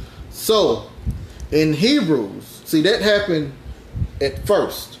 So in Hebrews, see, that happened at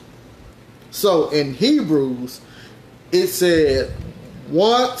first. So in Hebrews, it said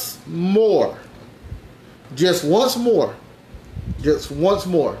once more. Just once more. Just once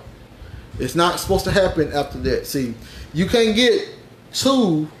more. It's not supposed to happen after that. See, you can't get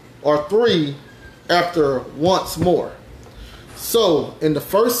 2 or 3 after once more. So in the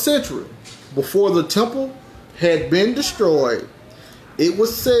first century, before the temple had been destroyed, it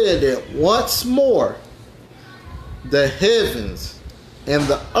was said that once more the heavens and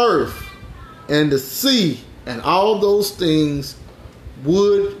the earth and the sea and all those things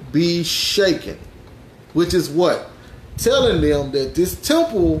would be shaken. Which is what? Telling them that this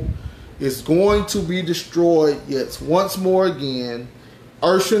temple is going to be destroyed yet once more again,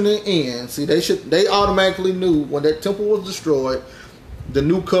 ushering it in. See, they automatically knew when that temple was destroyed, the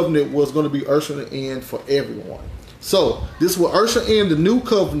new covenant was going to be ushering it in for everyone. So this will usher in the new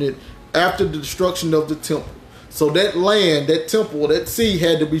covenant after the destruction of the temple. So that land, that temple, that sea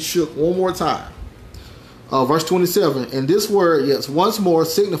had to be shook one more time. Verse 27, and this word, yes, once more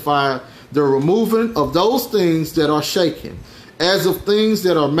signify the removing of those things that are shaken, as of things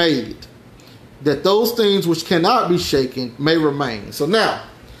that are made, that those things which cannot be shaken may remain. So now,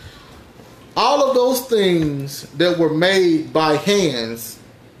 all of those things that were made by hands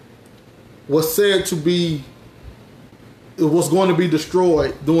was said to be, it was going to be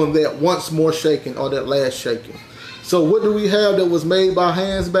destroyed during that once more shaking, or that last shaking. So what do we have that was made by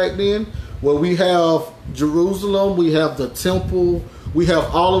hands back then? Well, we have Jerusalem, we have the temple, we have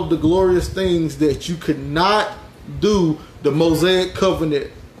all of the glorious things that you could not do the Mosaic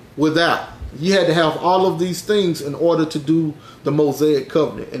covenant without. You had to have all of these things in order to do the Mosaic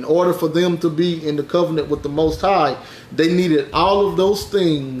covenant. In order for them to be in the covenant with the Most High, they needed all of those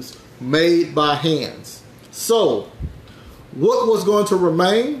things made by hands. So, what was going to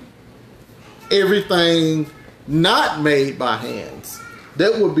remain? everything not made by hands.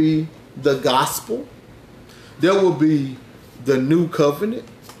 That would be the gospel. That would be the new covenant.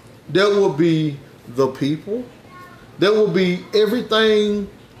 That would be the people. That will be everything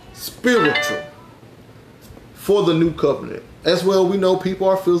spiritual for the new covenant. As well, we know people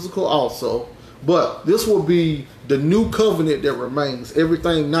are physical also. But this will be the new covenant that remains.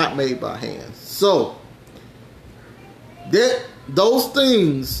 Everything not made by hands. So, those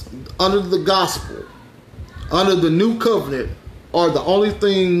things under the gospel, under the new covenant, are the only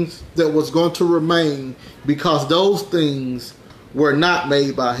things that was going to remain, because those things were not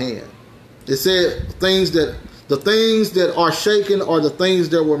made by hand. It said the things that are shaken are the things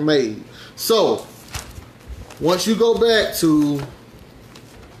that were made. So, once you go back to,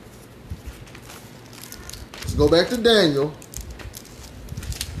 let's go back to Daniel.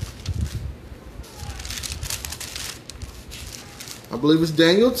 I believe it's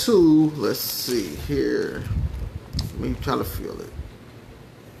Daniel 2. Let's see here. Let me try to feel it.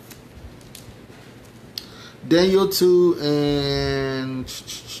 Daniel 2 and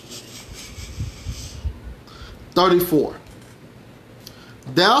 34.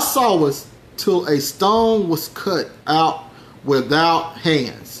 Thou sawest till a stone was cut out without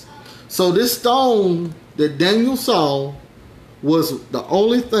hands. So this stone that Daniel saw was the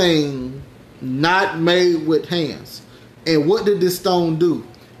only thing not made with hands. And what did this stone do?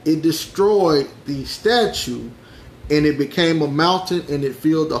 It destroyed the statue, and it became a mountain, and it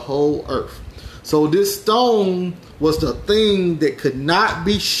filled the whole earth. So this stone was the thing that could not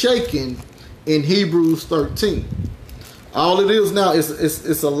be shaken in Hebrews 13. All it is now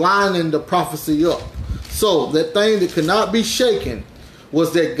is aligning the prophecy up. So that thing that could not be shaken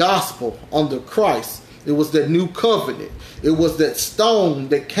was that gospel under Christ. It was that new covenant. It was that stone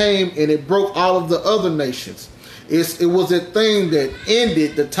that came and it broke all of the other nations. It was that thing that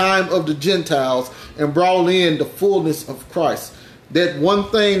ended the time of the Gentiles and brought in the fullness of Christ. That one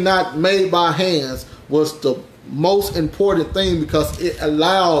thing not made by hands was the most important thing, because it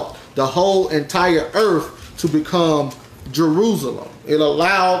allowed the whole entire earth to become Jerusalem. It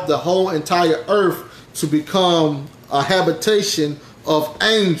allowed the whole entire earth to become a habitation of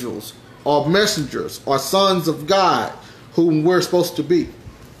angels or messengers or sons of God, whom we're supposed to be.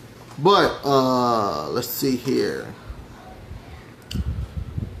 But let's see here.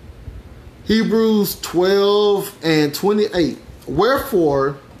 Hebrews 12 and 28.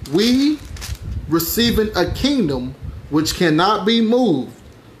 Wherefore we, receiving a kingdom which cannot be moved,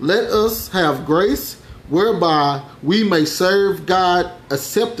 let us have grace whereby we may serve God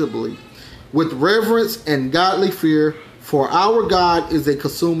acceptably with reverence and godly fear, for our God is a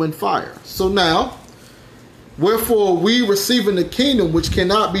consuming fire. So now, wherefore we receiving the kingdom which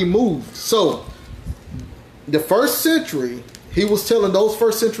cannot be moved. So the first century, he was telling those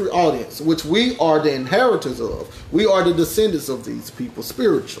first century audience, which we are the inheritors of. We are the descendants of these people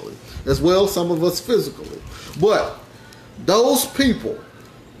spiritually, as well some of us physically. But those people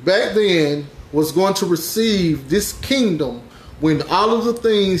back then was going to receive this kingdom when all of the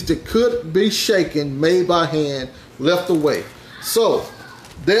things that could be shaken, made by hand, left away. So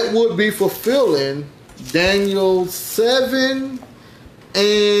that would be fulfilling Daniel 7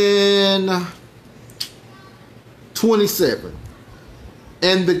 and 27.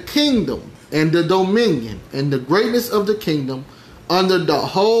 And the kingdom and the dominion and the greatness of the kingdom under the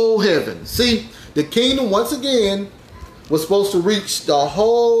whole heaven. See, the kingdom once again was supposed to reach the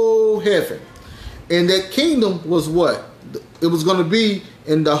whole heaven. And that kingdom was what? It was going to be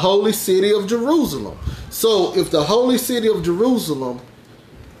in the holy city of Jerusalem. So if the holy city of Jerusalem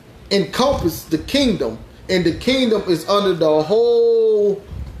encompassed the kingdom, and the kingdom is under the whole,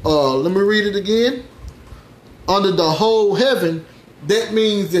 let me read it again, under the whole heaven, that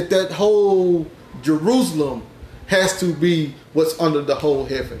means that that whole Jerusalem has to be what's under the whole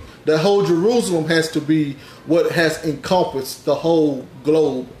heaven. The whole Jerusalem has to be what has encompassed the whole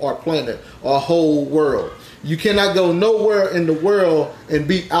globe or planet or whole world. You cannot go nowhere in the world and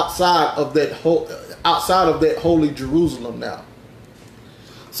be outside of that holy Jerusalem now.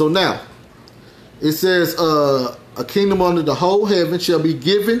 So now it says, a kingdom under the whole heaven shall be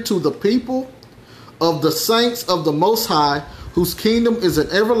given to the people of the saints of the Most High, whose kingdom is an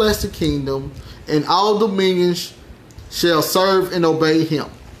everlasting kingdom, and all dominions shall serve and obey him.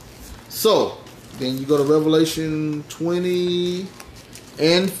 So then you go to Revelation 20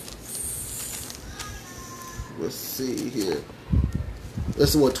 and let's see here.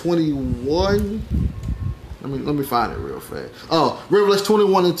 That's what, 21. Let me find it real fast. Oh, Revelation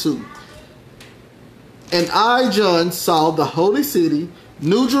 21 and 2. And I, John, saw the holy city,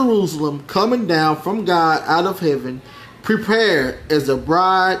 New Jerusalem, coming down from God out of heaven, prepared as a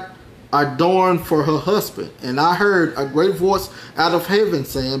bride adorned for her husband. And I heard a great voice out of heaven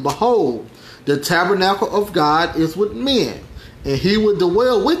saying, Behold, the tabernacle of God is with men, and he will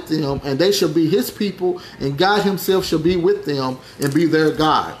dwell with them, and they shall be his people, and God himself shall be with them and be their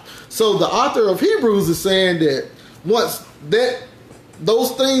God. So the author of Hebrews is saying that once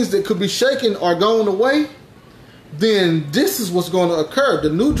those things that could be shaken are gone away, then this is what's going to occur. The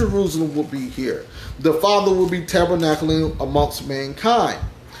New Jerusalem will be here. The Father will be tabernacling amongst mankind.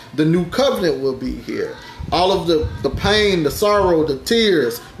 The new covenant will be here. All of the pain, the sorrow, the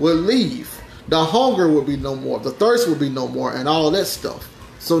tears will leave. The hunger will be no more. The thirst will be no more, and all that stuff.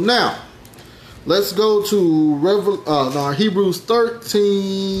 So now, let's go to Hebrews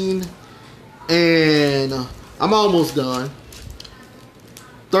 13, and I'm almost done.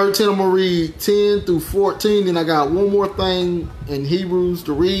 13, I'm going to read 10 through 14. Then I got one more thing in Hebrews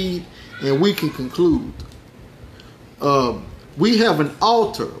to read, and we can conclude. We have an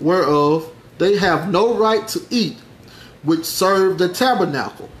altar whereof they have no right to eat, which serve the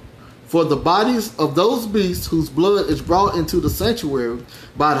tabernacle. For the bodies of those beasts whose blood is brought into the sanctuary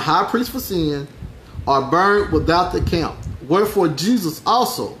by the high priest for sin are burned without the camp. Wherefore Jesus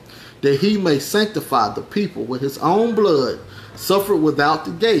also, that he may sanctify the people with his own blood, suffered without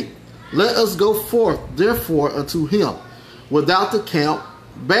the gate. Let us go forth therefore unto him without the camp,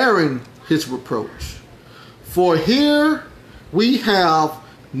 bearing his reproach. For here we have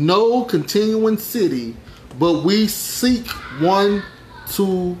no continuing city, but we seek one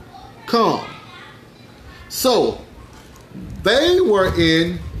to come. So they were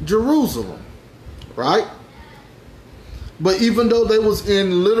in Jerusalem, right? But even though they was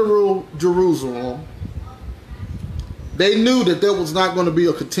in literal Jerusalem, they knew that there was not going to be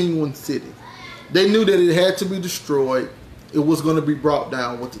a continuing city. They knew that it had to be destroyed. It was going to be brought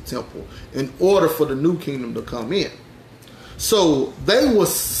down with the temple in order for the new kingdom to come in. So they were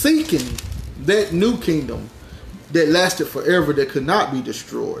seeking that new kingdom that lasted forever, that could not be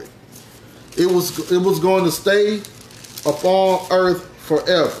destroyed. It was going to stay upon earth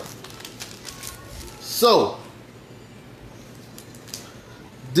forever. So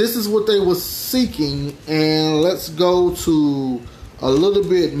this is what they were seeking, and let's go to a little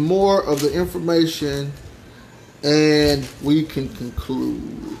bit more of the information and we can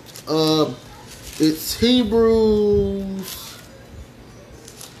conclude. It's Hebrews.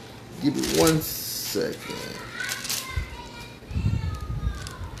 Give me 1 second.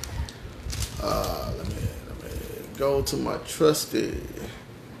 Let me go to my trusty.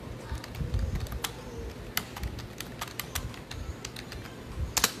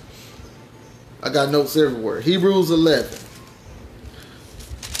 I got notes everywhere. Hebrews 11.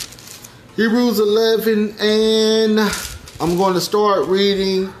 Hebrews 11, and I'm going to start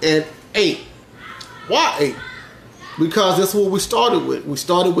reading at 8. Why 8? Because that's what we started with. We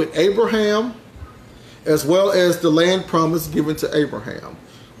started with Abraham, as well as the land promise given to Abraham.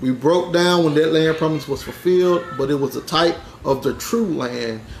 We broke down when that land promise was fulfilled, but it was a type of the true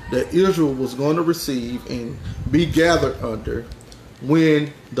land that Israel was going to receive and be gathered under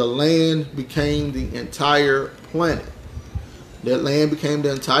when the land became the entire planet. That land became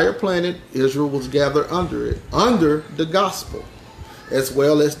the entire planet. Israel was gathered under it, under the gospel, as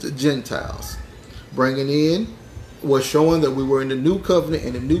well as the Gentiles. Bringing in was showing that we were in the new covenant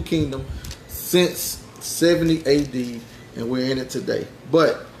and the new kingdom since 70 AD, and we're in it today.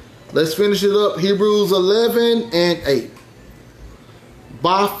 But let's finish it up. Hebrews 11 and 8.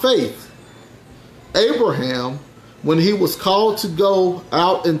 By faith, Abraham, when he was called to go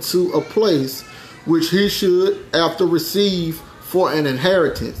out into a place which he should after receive for an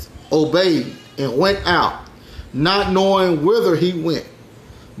inheritance, obeyed and went out, not knowing whither he went.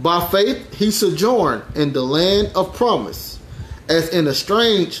 By faith he sojourned in the land of promise, as in a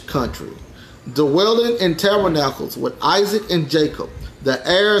strange country, dwelling in tabernacles with Isaac and Jacob, the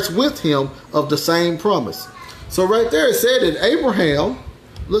heirs with him of the same promise. So right there it said that Abraham,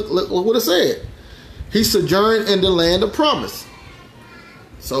 look what it said. He sojourned in the land of promise.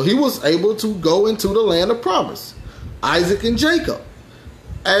 So he was able to go into the land of promise. Isaac and Jacob,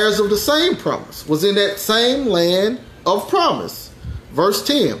 heirs of the same promise, was in that same land of promise. Verse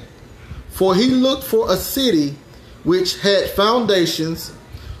 10. For he looked for a city which had foundations,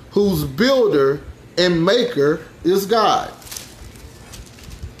 whose builder and maker is God.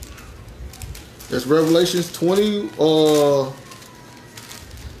 That's Revelations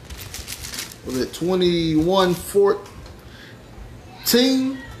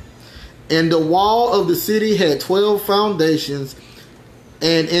 21:14. And the wall of the city had 12 foundations,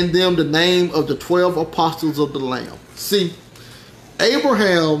 and in them the name of the 12 apostles of the Lamb. See,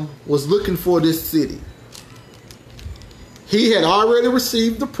 Abraham was looking for this city. he had already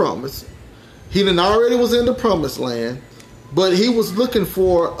received the promise. He then already was in the promised land, but he was looking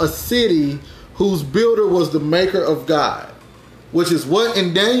for a city whose builder was the maker of God, which is what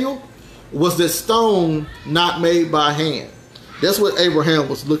in Daniel was the stone not made by hand. That's what Abraham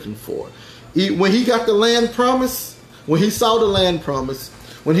was looking for. When he got the land promise, when he saw the land promise,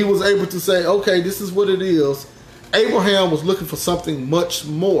 when he was able to say, okay, this is what it is, Abraham was looking for something much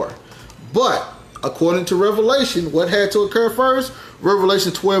more. But according to Revelation, what had to occur first?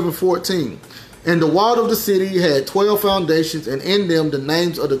 Revelation 12 and 14. And the wall of the city had 12 foundations, and in them the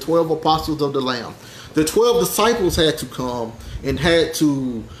names of the 12 apostles of the Lamb. The 12 disciples had to come and had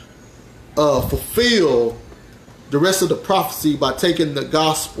to fulfill the rest of the prophecy by taking the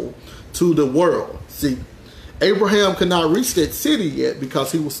gospel to the world. See, Abraham could not reach that city yet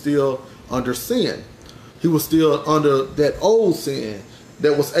because he was still under sin. He was still under that old sin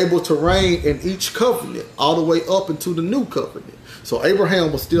that was able to reign in each covenant all the way up into the new covenant. So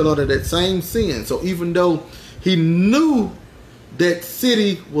Abraham was still under that same sin. So even though he knew that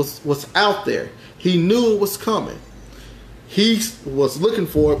city was out there, he knew it was coming, he was looking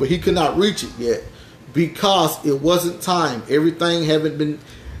for it, but he could not reach it yet because it wasn't time. Everything hadn't been,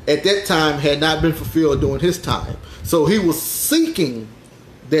 at that time, had not been fulfilled during his time. So he was seeking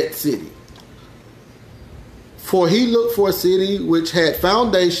that city. For he looked for a city which had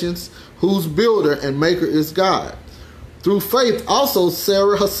foundations, whose builder and maker is God. Through faith also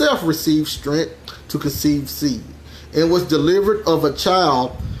Sarah herself received strength to conceive seed, and was delivered of a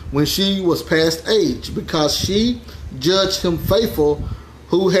child when she was past age, because she judged him faithful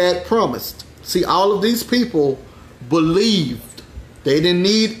who had promised. See, all of these people believed. They didn't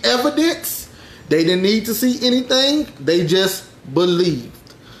need evidence. They didn't need to see anything. They just believed.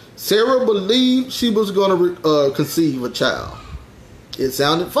 Sarah believed she was going to conceive a child. It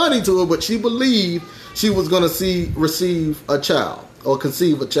sounded funny to her, but she believed she was going to receive a child or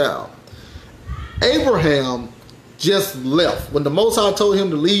conceive a child. Abraham just left. When the Most High told him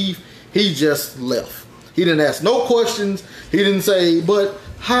to leave, he just left. He didn't ask no questions. He didn't say, but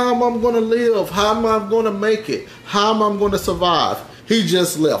how am I going to live? How am I going to make it? How am I going to survive? He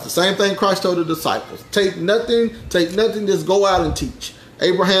just left. The same thing Christ told the disciples. Take nothing, just go out and teach.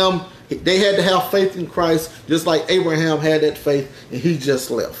 Abraham, they had to have faith in Christ, just like Abraham had that faith, and he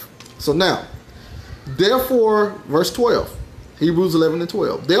just left. So now, therefore, verse 12, Hebrews 11 and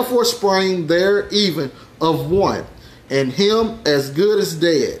 12. Therefore sprang there even of one, and him as good as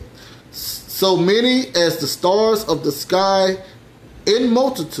dead, so many as the stars of the sky in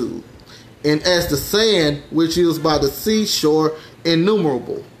multitude, and as the sand which is by the seashore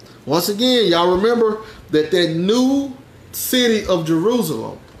innumerable. Once again, y'all remember that new city of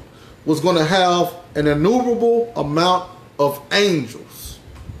Jerusalem was going to have an innumerable amount of angels.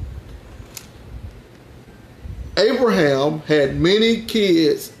 Abraham had many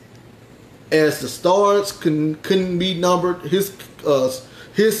kids as the stars couldn't be numbered. His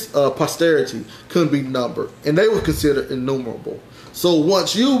posterity couldn't be numbered, and they were considered innumerable. So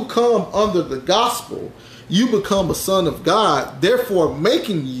once you come under the gospel, you become a son of God, therefore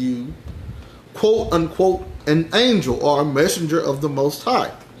making you, quote unquote, an angel or a messenger of the Most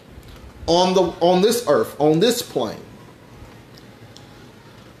High on this earth, on this plane.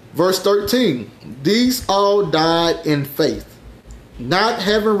 Verse 13, these all died in faith, not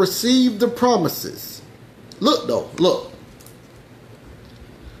having received the promises. Look though, look.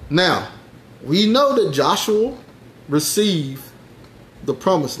 Now, we know that Joshua received the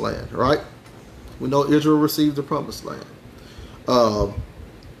promised land, right? We know Israel received the promised land.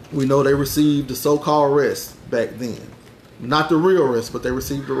 We know they received the so-called rest back then. Not the real rest, but they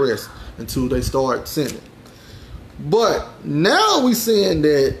received the rest until they started sinning. But now we're seeing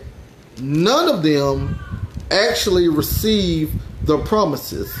that none of them actually received the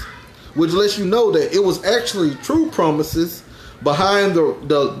promises, which lets you know that it was actually true promises behind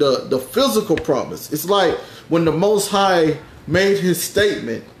the physical promise. It's like when the Most High made his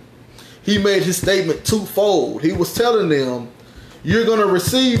statement, he made his statement twofold. He was telling them, you're going to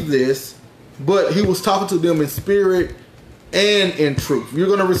receive this, but he was talking to them in spirit and in truth. You're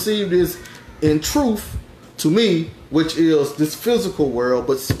going to receive this in truth to me, which is this physical world,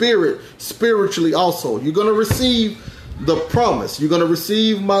 but spiritually also. You're going to receive the promise. You're going to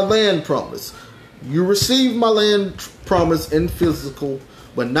receive my land promise. You receive my land promise in physical,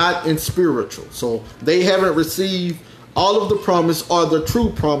 but not in spiritual. So they haven't received all of the promise or the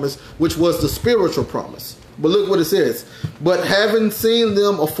true promise, which was the spiritual promise. But look what it says. But having seen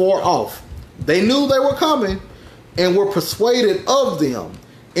them afar off, they knew they were coming and were persuaded of them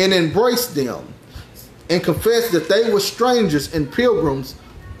and embraced them and confessed that they were strangers and pilgrims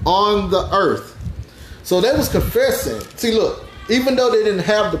on the earth. So they was confessing. See, look, even though they didn't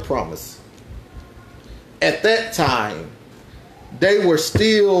have the promise, at that time, they were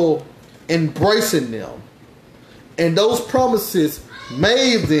still embracing them. And those promises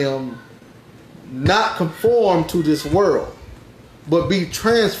made them not conform to this world, but be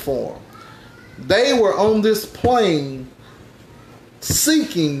transformed. They were on this plane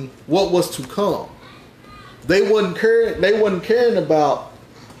seeking what was to come. They wasn't caring about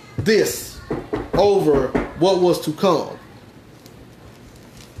this over what was to come.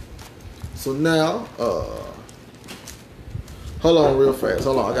 So now, hold on real fast.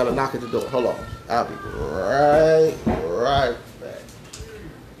 Hold on, I gotta knock at the door. Hold on. I'll be right back.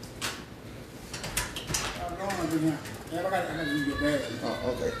 Oh,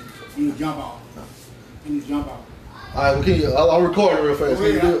 okay. You jump out. You jump out. All right, well, I'll record it real fast.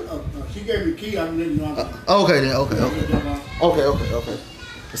 Can you do it? She gave me the key. I'm letting you know. Okay then. Okay.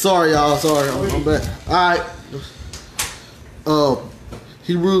 Sorry, y'all. Sorry, I'm back. All right.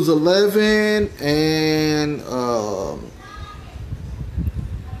 Hebrews 11 and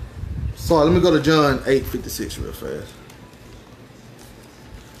sorry. Let me go to John 8:56 real fast.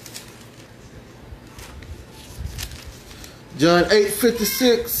 John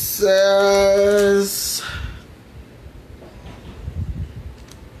 8:56 says,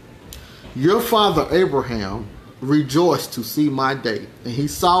 "Your father Abraham rejoiced to see my day, and he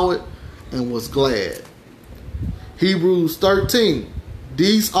saw it and was glad." Hebrews 13,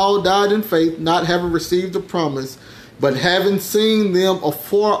 "These all died in faith, not having received the promise, but having seen them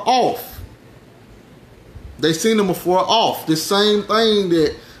afar off." They seen them afar off. The same thing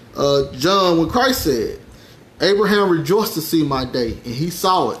that John, when Christ said, Abraham rejoiced to see my day, and he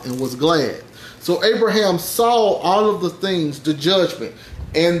saw it and was glad. So Abraham saw all of the things, the judgment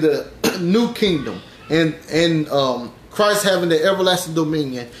and the new kingdom, and Christ having the everlasting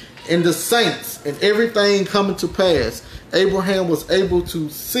dominion, and the saints and everything coming to pass. Abraham was able to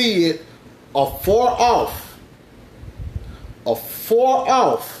see it afar off,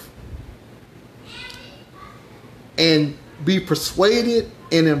 and be persuaded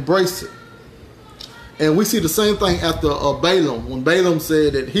and embrace it. And we see the same thing after Balaam, when Balaam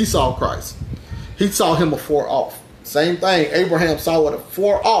said that he saw Christ. He saw him afar off. Same thing, Abraham saw it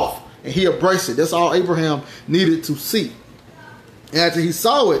afar off, and he embraced it. That's all Abraham needed to see. And after he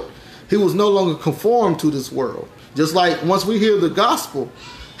saw it, he was no longer conformed to this world. Just like once we hear the gospel,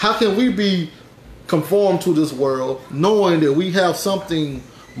 how can we be conformed to this world knowing that we have something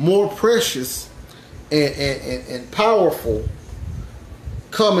more precious and powerful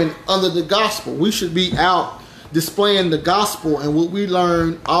coming under the gospel? We should be out displaying the gospel and what we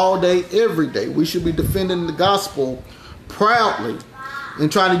learn all day, every day. We should be defending the gospel proudly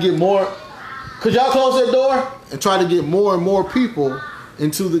and trying to get more. Could y'all close that door? And try to get more and more people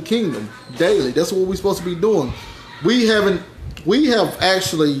into the kingdom daily. That's what we're supposed to be doing. We have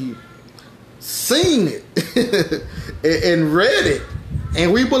actually seen it and read it,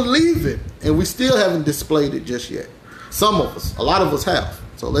 and we believe it, and we still haven't displayed it just yet. Some of us, a lot of us have.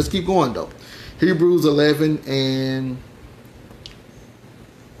 So let's keep going though. Hebrews 11 and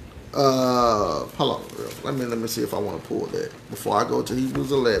hold on, let me see if I want to pull that before I go to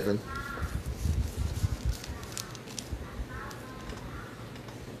Hebrews 11.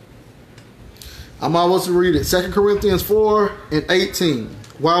 I'm almost to read it. 2 Corinthians 4 and 18.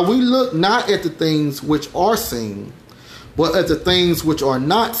 "While we look not at the things which are seen, but at the things which are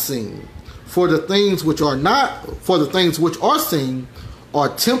not seen. For the things which are seen are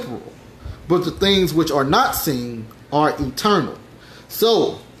temporal, but the things which are not seen are eternal."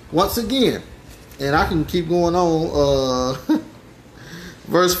 So, once again, and I can keep going on,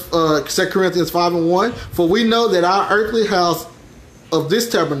 verse 2 Corinthians 5 and 1. "For we know that our earthly house of this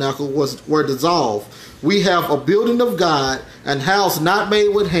tabernacle were dissolved. We have a building of God, and house not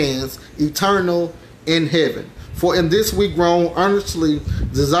made with hands, eternal in heaven. For in this we groan earnestly,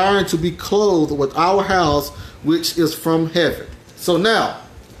 desiring to be clothed with our house which is from heaven." So now,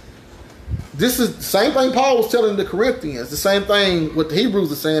 this is the same thing Paul was telling the Corinthians, the same thing what the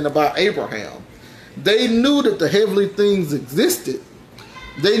Hebrews are saying about Abraham. They knew that the heavenly things existed.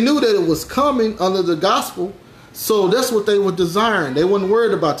 They knew that it was coming under the gospel. So that's what they were desiring. They weren't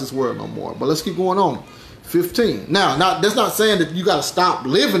worried about this world no more. But let's keep going on. 15. Now, that's not saying that you got to stop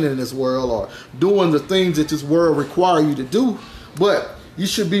living in this world or doing the things that this world require you to do. But you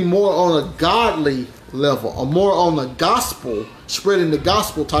should be more on a godly level, or more on the gospel, spreading the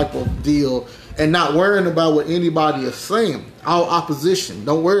gospel type of deal, and not worrying about what anybody is saying. Our opposition,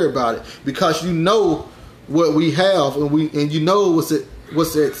 don't worry about it, because you know what we have, and you know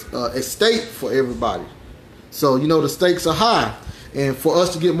what's at stake for everybody. So you know the stakes are high, And for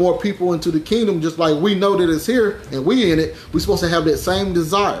us to get more people into the kingdom, just like we know that it's here and we in it, we're supposed to have that same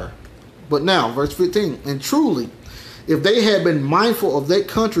desire. But now, verse 15, and truly, if they had been mindful of that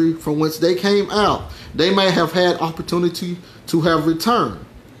country from whence they came out, they may have had opportunity to have returned.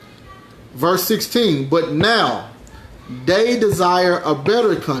 Verse 16, but now they desire a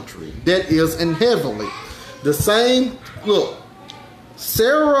better country that is in heavenly. The same, look,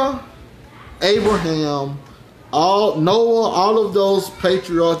 Sarah, Abraham, Noah, all of those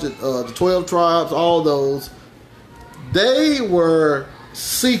patriarchs, the 12 tribes, all those, they were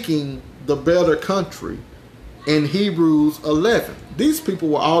seeking the better country in Hebrews 11. These people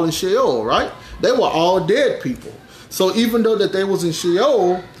were all in Sheol, right? They were all dead people. So even though that they was in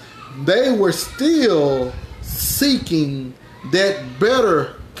Sheol, they were still seeking that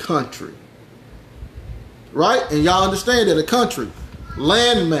better country, right? And y'all understand that a country,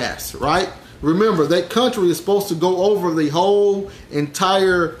 landmass, right? Remember, that country is supposed to go over the whole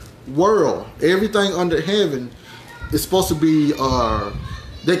entire world. Everything under heaven is supposed to be,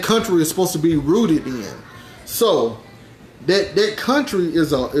 that country is supposed to be rooted in. So that country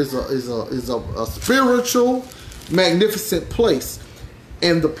is a spiritual, magnificent place.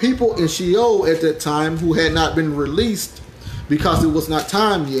 And the people in Sheol at that time who had not been released because it was not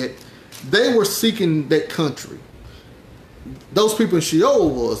time yet, they were seeking that country. Those people in Sheol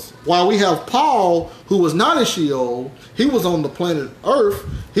was, while we have Paul, who was not in Sheol, he was on the planet Earth.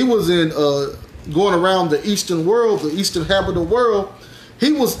 He was in going around the eastern world, the eastern habitable world.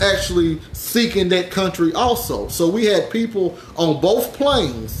 He was actually seeking that country also. So we had people on both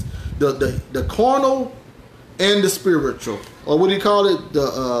planes, the carnal and the spiritual, or what do you call it?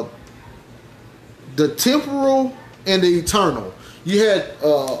 The temporal and the eternal. You had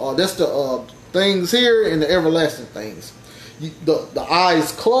that's the things here and the everlasting things. The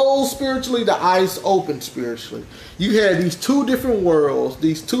eyes closed spiritually, the eyes open spiritually. You had these two different worlds,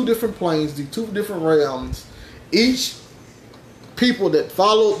 these two different planes, these two different realms. Each people that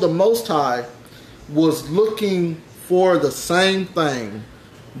followed the Most High was looking for the same thing.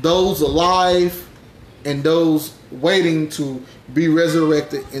 Those alive and those waiting to be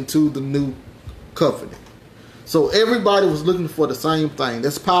resurrected into the new covenant. So everybody was looking for the same thing.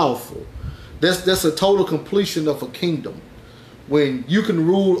 That's powerful. That's a total completion of a kingdom. When you can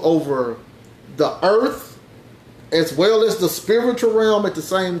rule over the earth as well as the spiritual realm at the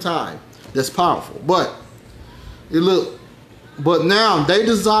same time. That's powerful. But now they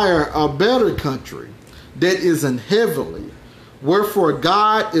desire a better country that is in heavenly. Wherefore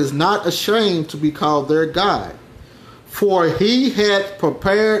God is not ashamed to be called their God. For he had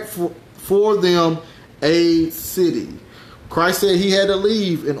prepared for them a city. Christ said he had to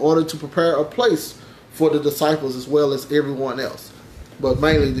leave in order to prepare a place for the disciples as well as everyone else. But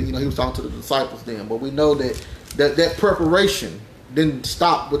mainly, he was talking to the disciples then. But we know that preparation didn't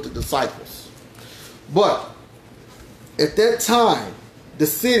stop with the disciples. But at that time, the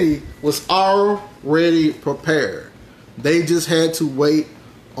city was already prepared. They just had to wait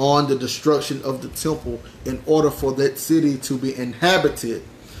on the destruction of the temple in order for that city to be inhabited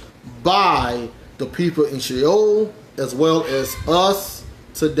by the people in Sheol, as well as us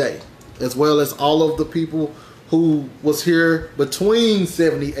today, as well as all of the people who was here between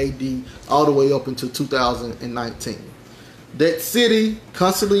 70 AD all the way up until 2019. That city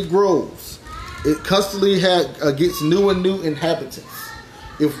constantly grows. It constantly gets new and new inhabitants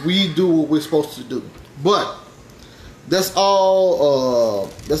if we do what we're supposed to do. But that's all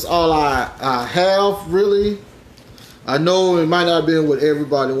I have, really. I know it might not have been what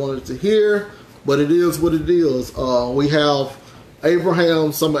everybody wanted to hear, but it is what it is. We have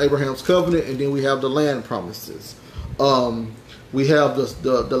some of Abraham's covenant, and then we have the land promises. We have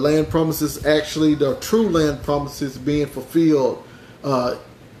the land promises, actually the true land promises being fulfilled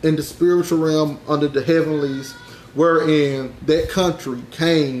in the spiritual realm under the heavenlies, wherein that country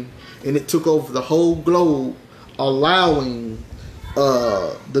came and it took over the whole globe, allowing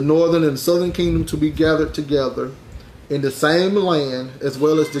the northern and southern kingdom to be gathered together in the same land, as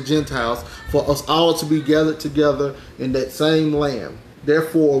well as the Gentiles, for us all to be gathered together in that same land.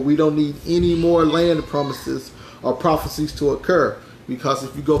 Therefore, we don't need any more land promises or prophecies to occur, because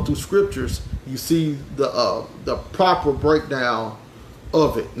if you go through scriptures, you see the proper breakdown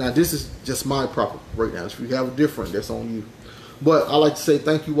of it. Now, this is just my proper breakdown. If you have a different, that's on you. But I like to say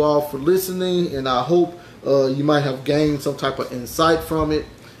thank you all for listening, and I hope you might have gained some type of insight from it.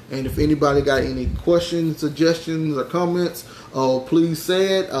 And if anybody got any questions, suggestions, or comments, please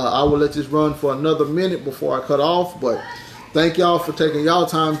say it. I will let this run for another minute before I cut off. But thank y'all for taking y'all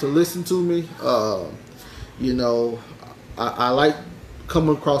time to listen to me. I like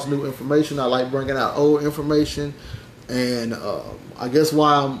coming across new information. I like bringing out old information. And I guess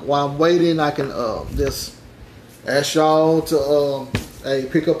while I'm waiting, I can just ask y'all to hey,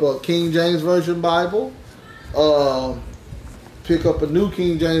 pick up a King James Version Bible. Pick up a New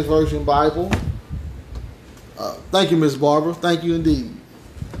King James Version Bible. Thank you, Miss Barbara. Thank you indeed.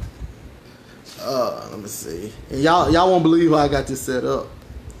 Let me see. And y'all won't believe how I got this set up.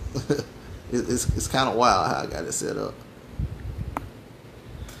 It's kind of wild how I got it set up.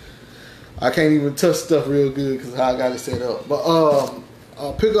 I can't even touch stuff real good because how I got it set up. But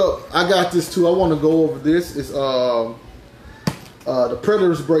pick up. I got this too. I want to go over this. It's the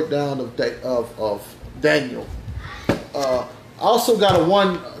Preterist breakdown of Daniel. I also got a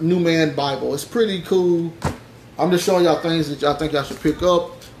One New Man Bible. It's pretty cool. I'm just showing y'all things that y'all think y'all should pick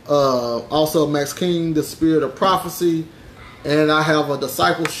up. Also, Max King, The Spirit of Prophecy. And I have a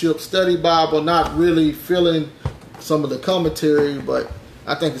Discipleship Study Bible. Not really feeling some of the commentary, but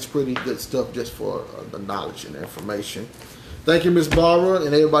I think it's pretty good stuff just for the knowledge and information. Thank you, Miss Barbara,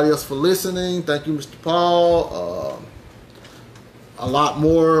 and everybody else for listening. Thank you, Mr. Paul. A lot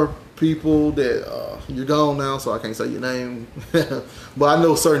more people that you're gone now, so I can't say your name. But I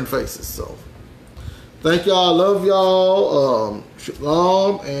know certain faces, so thank y'all. Love y'all.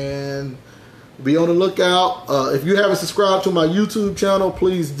 Shalom, and be on the lookout. If you haven't subscribed to my YouTube channel,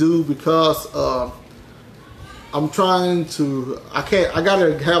 please do, because I'm trying to. I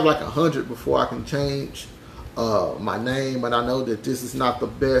gotta have like 100 before I can change my name, and I know that this is not the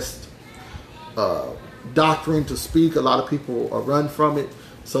best doctrine to speak. A lot of people run from it,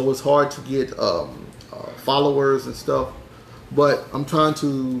 so it's hard to get followers and stuff. But I'm trying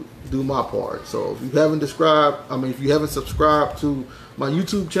to do my part. So if you haven't subscribed to my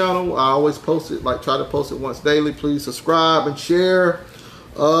YouTube channel, I always post it, try to post it once daily. Please subscribe and share.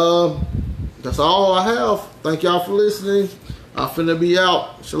 That's all I have. Thank y'all for listening. I'm finna be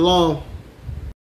out. Shalom.